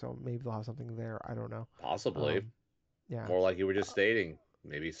Gamescom thing, so maybe they'll have something there. I don't know. Possibly. Um, yeah, Or like you were just stating,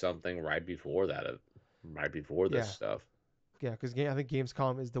 maybe something right before that, right before this yeah, stuff. yeah. Because I think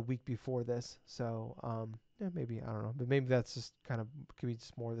Gamescom is the week before this, so yeah, maybe I don't know, but maybe that's just kind of could be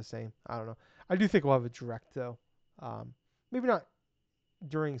just more of the same. I don't know. I do think we'll have a direct though. Um, maybe not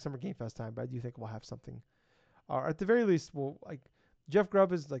during Summer Game Fest time, but I do think we'll have something. Or at the very least, we'll like Jeff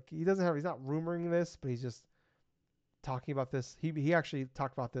Grubb is like he's not rumoring this, but he's just talking about this. He actually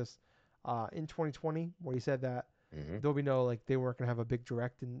talked about this in 2020, where he said that Hmm. there'll be no like they weren't gonna have a big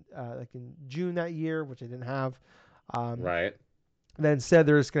direct in like in June that year, which they didn't have. Um, Right. then said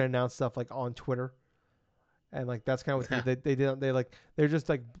they're just gonna announce stuff like on Twitter, and like that's kind of what they did. They're just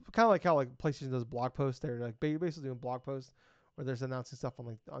like kind of like how like PlayStation does blog posts. They're like basically doing blog posts where there's announcing stuff on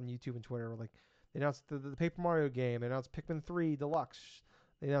like on YouTube and Twitter. Like they announced the Paper Mario game. They announced Pikmin 3 Deluxe.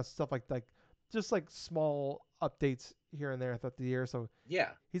 They announced stuff like just like small updates here and there throughout the year. So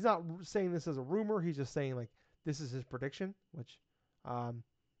Yeah. he's not saying this as a rumor. He's just saying like this is his prediction, which um,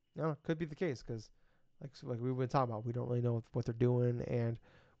 no, could be the case because like we've been talking about, we don't really know what they're doing, and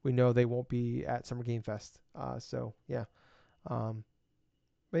we know they won't be at Summer Game Fest. So yeah. Um,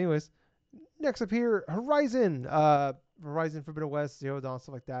 but anyways, next up here, Horizon. Horizon Forbidden West, Zero Dawn,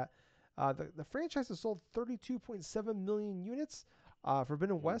 stuff like that. The franchise has sold 32.7 million units.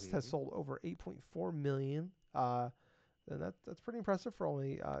 Forbidden West has Hmm. sold over 8.4 million. And that's pretty impressive for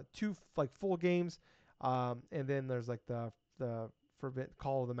only two like full games. And then there's like the Forbidden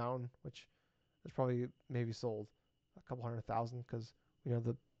Call of the Mountain, which is probably maybe sold a couple 100,000 because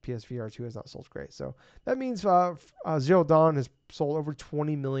the PSVR 2 has not sold great. So that means Zero Dawn has sold over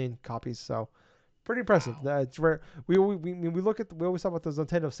 20 million copies. So pretty impressive. Wow. That's rare. We look at we always talk about those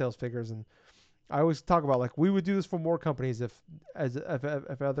Nintendo sales figures, and I always talk about like we would do this for more companies if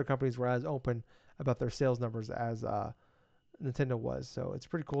other companies were as open about their sales numbers as Nintendo was. So it's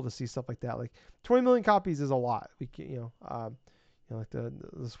pretty cool to see stuff like that. Like 20 million copies is a lot. We can, like the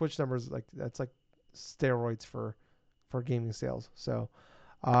Switch numbers, like that's like steroids for gaming sales. So,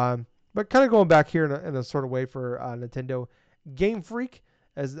 um, but kind of going back here in a sort of way for Nintendo, Game Freak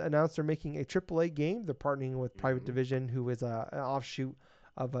has announced they're making a AAA game. They're partnering with Private Hmm. Division, who is an offshoot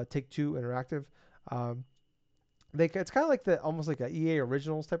of Take Two Interactive. Um, it's kind of like the almost like a EA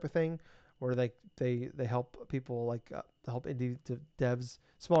Originals type of thing, where they help people like help indie devs,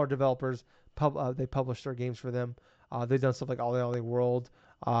 smaller developers. They publish their games for them. They've done stuff like Ollie World,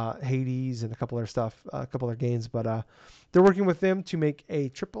 Hades, and a couple other stuff, a couple other games. But they're working with them to make a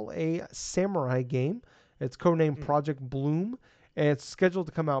AAA samurai game. It's codenamed Hmm. Project Bloom, and it's scheduled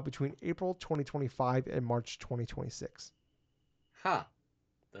to come out between April 2025 and March 2026. Huh.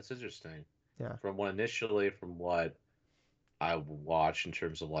 That's interesting. Yeah. From what I watched in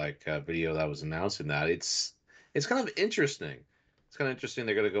terms of like a video that was announcing that, it's kind of interesting. It's kind of interesting.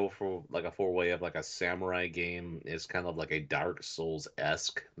 They're gonna go for like a four way of like a samurai game. It's kind of like a Dark Souls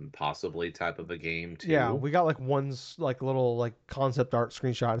esque, possibly type of a game Yeah, too. we got like one like little like concept art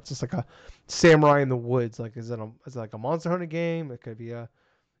screenshot. It's just like a samurai in the woods. Like, is it like a Monster Hunter game? It could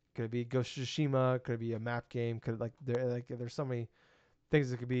be Ghost of Tsushima. It could be a map game. Could there's so many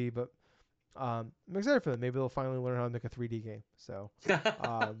things it could be. But I'm excited for them. Maybe they'll finally learn how to make a 3D game. So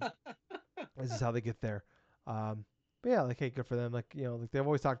um, this is how they get there. Um, but yeah, like hey, good for them. Like like they've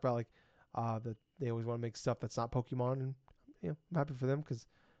always talked about like that they always want to make stuff that's not Pokemon, and I'm happy for them because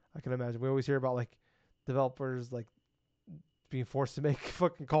I can imagine we always hear about like developers like being forced to make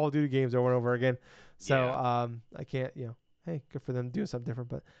fucking Call of Duty games over and over again. So Yeah. I can't, hey, good for them doing something different.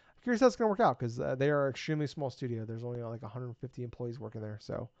 But I'm curious how it's gonna work out because they are an extremely small studio. There's only like 150 employees working there.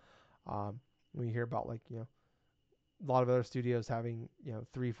 So um, when you hear about like a lot of other studios having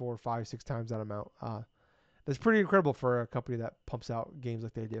three, four, five, six times that amount, that's pretty incredible for a company that pumps out games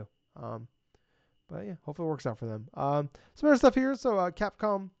like they do. Um, but yeah, hopefully it works out for them. Some other stuff here. So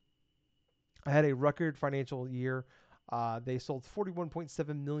Capcom had a record financial year. They sold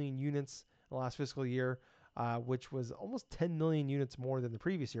 41.7 million units in the last fiscal year, which was almost 10 million units more than the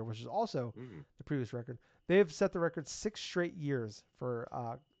previous year, which is also Mm. the previous record. They have set the record 6 straight years for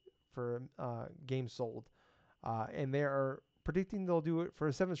games sold, and they are predicting they'll do it for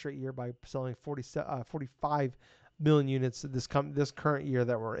a seventh straight year by selling 45 million units this current year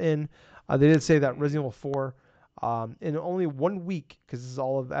that we're in. They did say that Hmm. Resident Evil 4 in only 1 week, because this is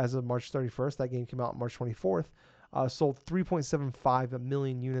all of as of March 31st. That game came out March 24th. Sold 3.75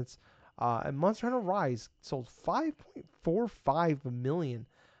 million units, and Monster Hunter Rise sold 5.45 million.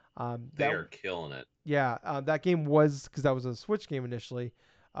 They That are killing it. Yeah, that game was because that was a Switch game initially,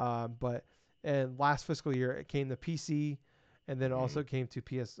 but and last fiscal year it came to PC and then Hmm. also came to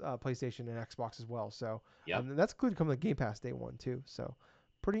PlayStation and Xbox as well. So Yep. and that's included coming to Game Pass day one too. So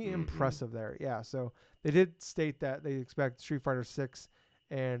pretty Hmm. impressive there. Yeah. So they did state that they expect Street Fighter 6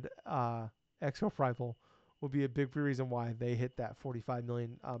 and Exo Rival will be a big reason why they hit that 45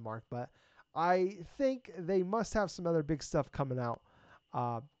 million mark. But I think they must have some other big stuff coming out,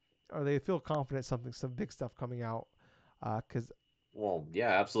 uh, or they feel confident some big stuff coming out. Because Well, yeah,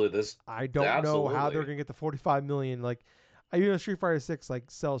 absolutely. This I don't know how they're absolutely. gonna get the 45 million. Like, I know Street Fighter 6 like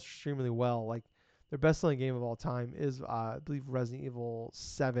sells extremely well. Like, their best-selling game of all time is I believe Resident Evil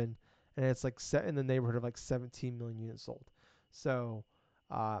 7, and it's like set in the neighborhood of like 17 million units sold. So,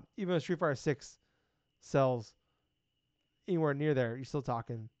 even though Street Fighter 6 sells anywhere near there, you're still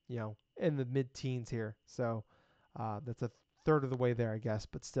talking, in the mid-teens here. So, that's a third of the way there, I guess.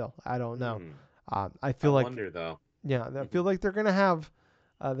 But still, I don't know. Hmm. I I feel like wonder though. yeah, I feel like they're gonna have.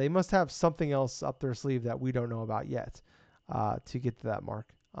 They must have something else up their sleeve that we don't know about yet, to get to that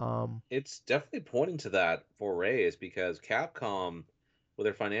mark. It's definitely pointing to that foray is because Capcom, with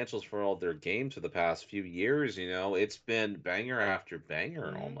their financials for all their games for the past few years, it's been banger after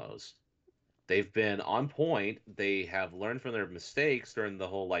banger Mm-hmm. almost. They've been on point. They have learned from their mistakes during the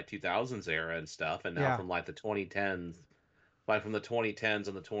whole like 2000s era and stuff, and now Yeah, from like the 2010s, like from the 2010s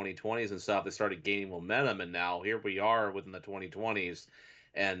and the 2020s and stuff, they started gaining momentum, and now here we are within the 2020s,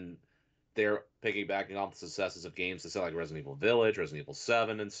 and they're piggybacking off the successes of games that sell like Resident Evil Village, Resident Evil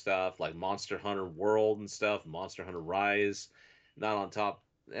 7 and stuff, like Monster Hunter World and stuff, Monster Hunter Rise. Not on top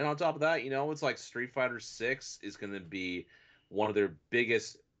and on top of that, it's like Street Fighter 6 is going to be one of their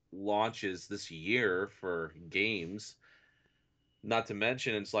biggest launches this year for games. Not to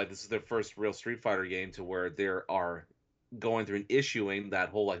mention, it's like this is their first real Street Fighter game to where there are going through and issuing that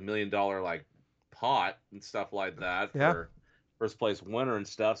whole like $1 million like pot and stuff like that yeah, for first place winner and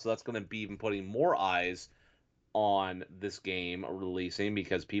stuff. So that's going to be even putting more eyes on this game releasing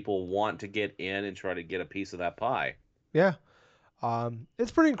because people want to get in and try to get a piece of that pie. yeah.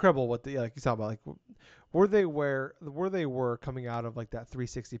 It's pretty incredible what the like you talk about like where they were coming out of like that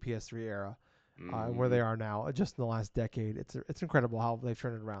 360 PS3 era, and where Hmm. they are now, just in the last decade. It's incredible how they've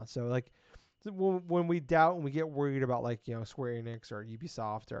turned it around. So like when we doubt and we get worried about like Square Enix or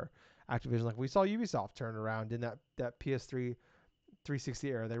Ubisoft or Activision, like we saw Ubisoft turn around in that PS3 360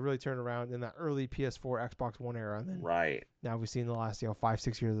 era. They really turned around in that early PS4 Xbox One era, and then Right. now we've seen the last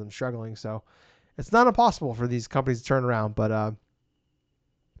 5-6 years of them struggling. So it's not impossible for these companies to turn around, but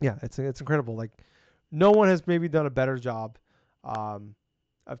yeah, it's incredible. Like no one has maybe done a better job, um,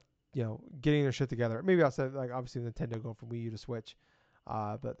 of getting their shit together. Maybe outside like obviously Nintendo going from Wii U to Switch,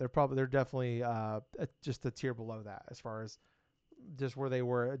 but they're definitely just a tier below that as far as just where they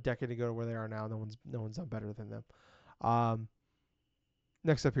were a decade ago to where they are now. No one's done better than them. Um,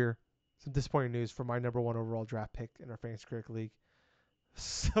 Next up here, some disappointing news for my number one overall draft pick in our Fantasy Critic League.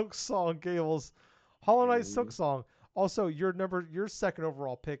 Silk Song Gables, Hollow Knight Silk Hmm. Song. Also, your second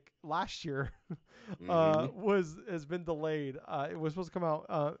overall pick last year Hmm. was has been delayed. It was supposed to come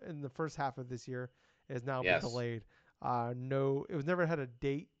out in the first half of this year. It has now been Yes. delayed. No, it was never had a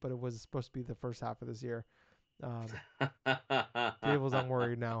date, but it was supposed to be the first half of this year. Um, Gables, I'm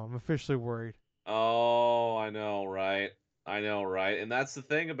worried now. I'm officially worried. Oh, I know, right? I know, right? And that's the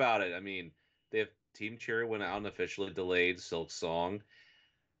thing about it. I mean, they have Team Cherry went out and officially delayed Silk Song,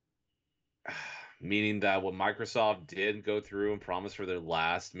 meaning that what Microsoft did go through and promise for their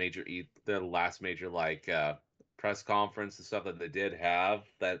last major like press conference and stuff that they did have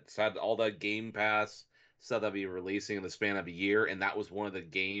that had all that Game Pass stuff that be releasing in the span of a year, and that was one of the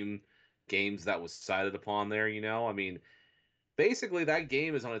games that was cited upon there. I mean, basically that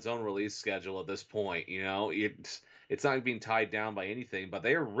game is on its own release schedule at this point. It's not being tied down by anything, but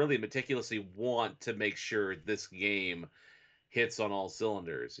they really meticulously want to make sure this game hits on all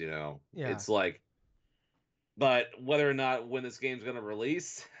cylinders. Yeah, It's like, but whether or not when this game's going to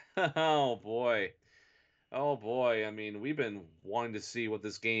release, oh boy. Oh boy, I mean, we've been wanting to see what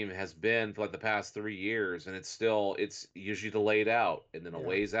this game has been for like the past 3 years, and it's usually delayed out, and then a yeah.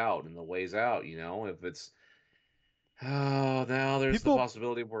 ways out, and a ways out. If it's Oh, now there's the People,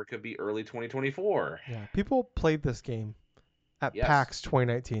 possibility where it could be early 2024. yeah, people played this game at Yes. PAX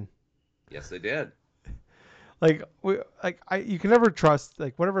 2019. Yes, they did. You can never trust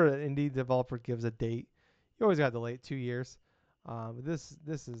like whenever an indie developer gives a date, you always got to delay it 2 years.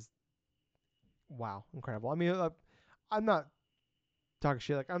 This is wow, incredible. I mean, I'm not talking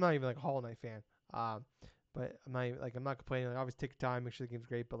shit. Like I'm not even like a Hollow Knight fan. Um, but I'm not complaining. Like, obviously take your time, make sure the game's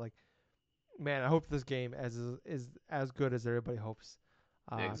great. But like, man, I hope this game is as good as everybody hopes.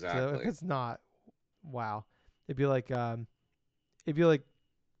 So if Exactly. it's not, wow, it'd be like it'd be like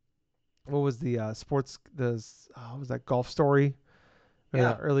what was the sports the what was that Golf Story? Or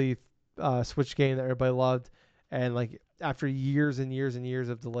that Yeah. early Switch game that everybody loved, and like after years and years and years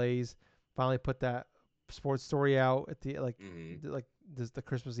of delays, finally put that sports story out at the Hmm. like the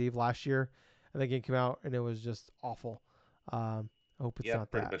Christmas Eve last year, and the game came out and it was just awful. I hope it's Yeah,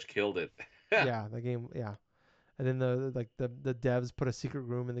 not pretty that. much killed it. Yeah, the game. Yeah, and then the devs put a secret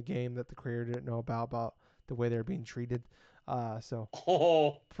room in the game that the creator didn't know about the way they're being treated. So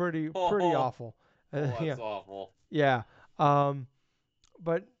Oh, pretty oh, awful. oh, Yeah, that's awful. yeah. Um,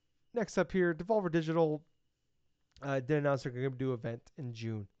 but next up here, Devolver Digital did announce they're going to do an event in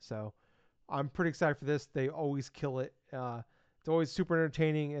June. So I'm pretty excited for this. They always kill it. It's always super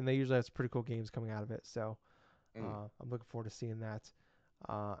entertaining, and they usually have some pretty cool games coming out of it. So Mm. I'm looking forward to seeing that.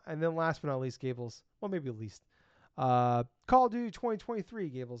 And then last but not least, Gables. Well, maybe least. Call of Duty 2023,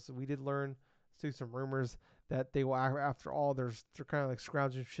 Gables. We did learn through some rumors that they will, after all, they're kind of like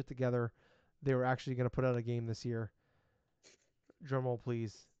scrounging shit together. They were actually going to put out a game this year. Drumroll,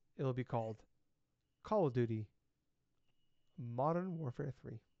 please. It'll be called Call of Duty Modern Warfare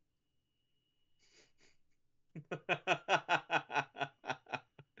 3.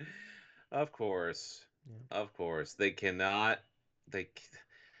 Of course, Yeah. of course, they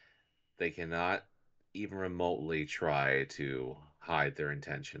they cannot even remotely try to hide their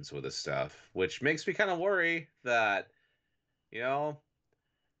intentions with this stuff, which makes me kind of worry that you know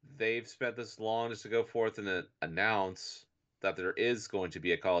they've spent this long just to go forth and announce that there is going to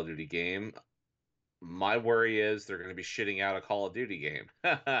be a Call of Duty game. My worry is they're going to be shitting out a Call of Duty game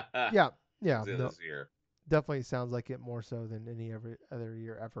Yeah. Yeah. towards the end of No, this year. definitely sounds like it more so than any every other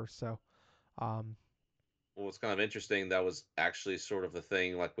year ever. So, um, Well, it's kind of interesting. That was actually sort of the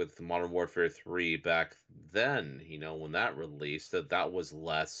thing, like with Modern Warfare 3 back then, when that released, that was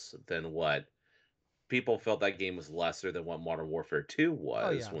less than what people felt that game was lesser than what Modern Warfare 2 oh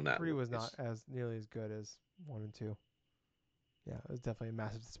was yeah, when that 3 was not released. as nearly as good as 1 and 2. Yeah, it was definitely a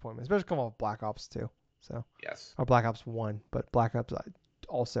massive disappointment, especially coming off Black Ops 2. So, Yes. or Black Ops 1, but Black Ops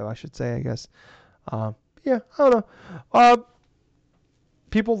also, I should say, I guess. Yeah, I don't know.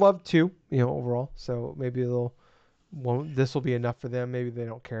 People love 2, overall. So maybe they'll won't this will be enough for them. Maybe they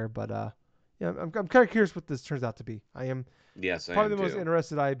don't care, but yeah, I'm kind of curious what this turns out to be. I am Yes, I probably am the most too.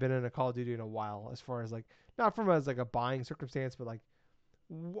 interested I've been in a Call of Duty in a while, as far as like not from as like a buying circumstance, but like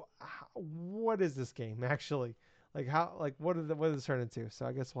what is this game actually? Like how like what does it turn into? So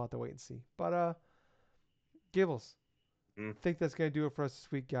I guess we'll have to wait and see. But Gables, Mm, I think that's gonna do it for us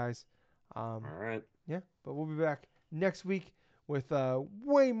this week, guys. Um, all right. yeah, but we'll be back next week with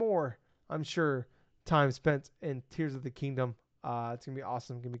way more, I'm sure, time spent in Tears of the Kingdom. It's gonna be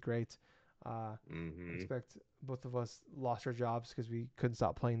awesome. It's gonna be great. I Mm-hmm. expect both of us lost our jobs because we couldn't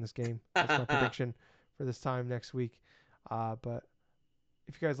stop playing this game. That's my prediction for this time next week. But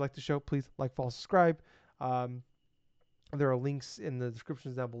if you guys like the show, please like, follow, subscribe. Um, there are links in the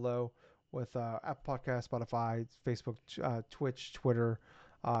descriptions down below with Apple Podcast, Spotify, Facebook, Twitch, Twitter,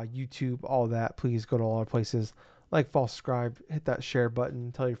 YouTube, all that. Please go to all our places. Like, follow, subscribe, hit that share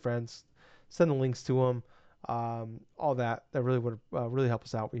button, tell your friends, send the links to them. All that. That really would really help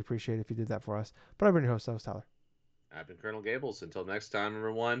us out. We appreciate it if you did that for us. But I've been your host, that was Tyler. I've been Colonel Gables. Until next time,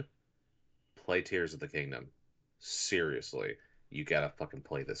 everyone, play Tears of the Kingdom. Seriously, you gotta fucking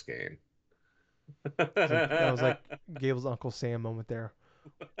play this game. That was like Gable's Uncle Sam moment there.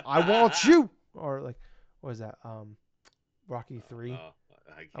 I want you, or like, what is that? Rocky 3. Oh,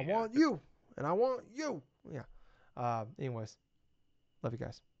 I I can't. want you, and I want you. Yeah. Anyways, love you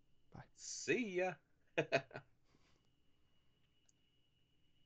guys. Bye. See ya.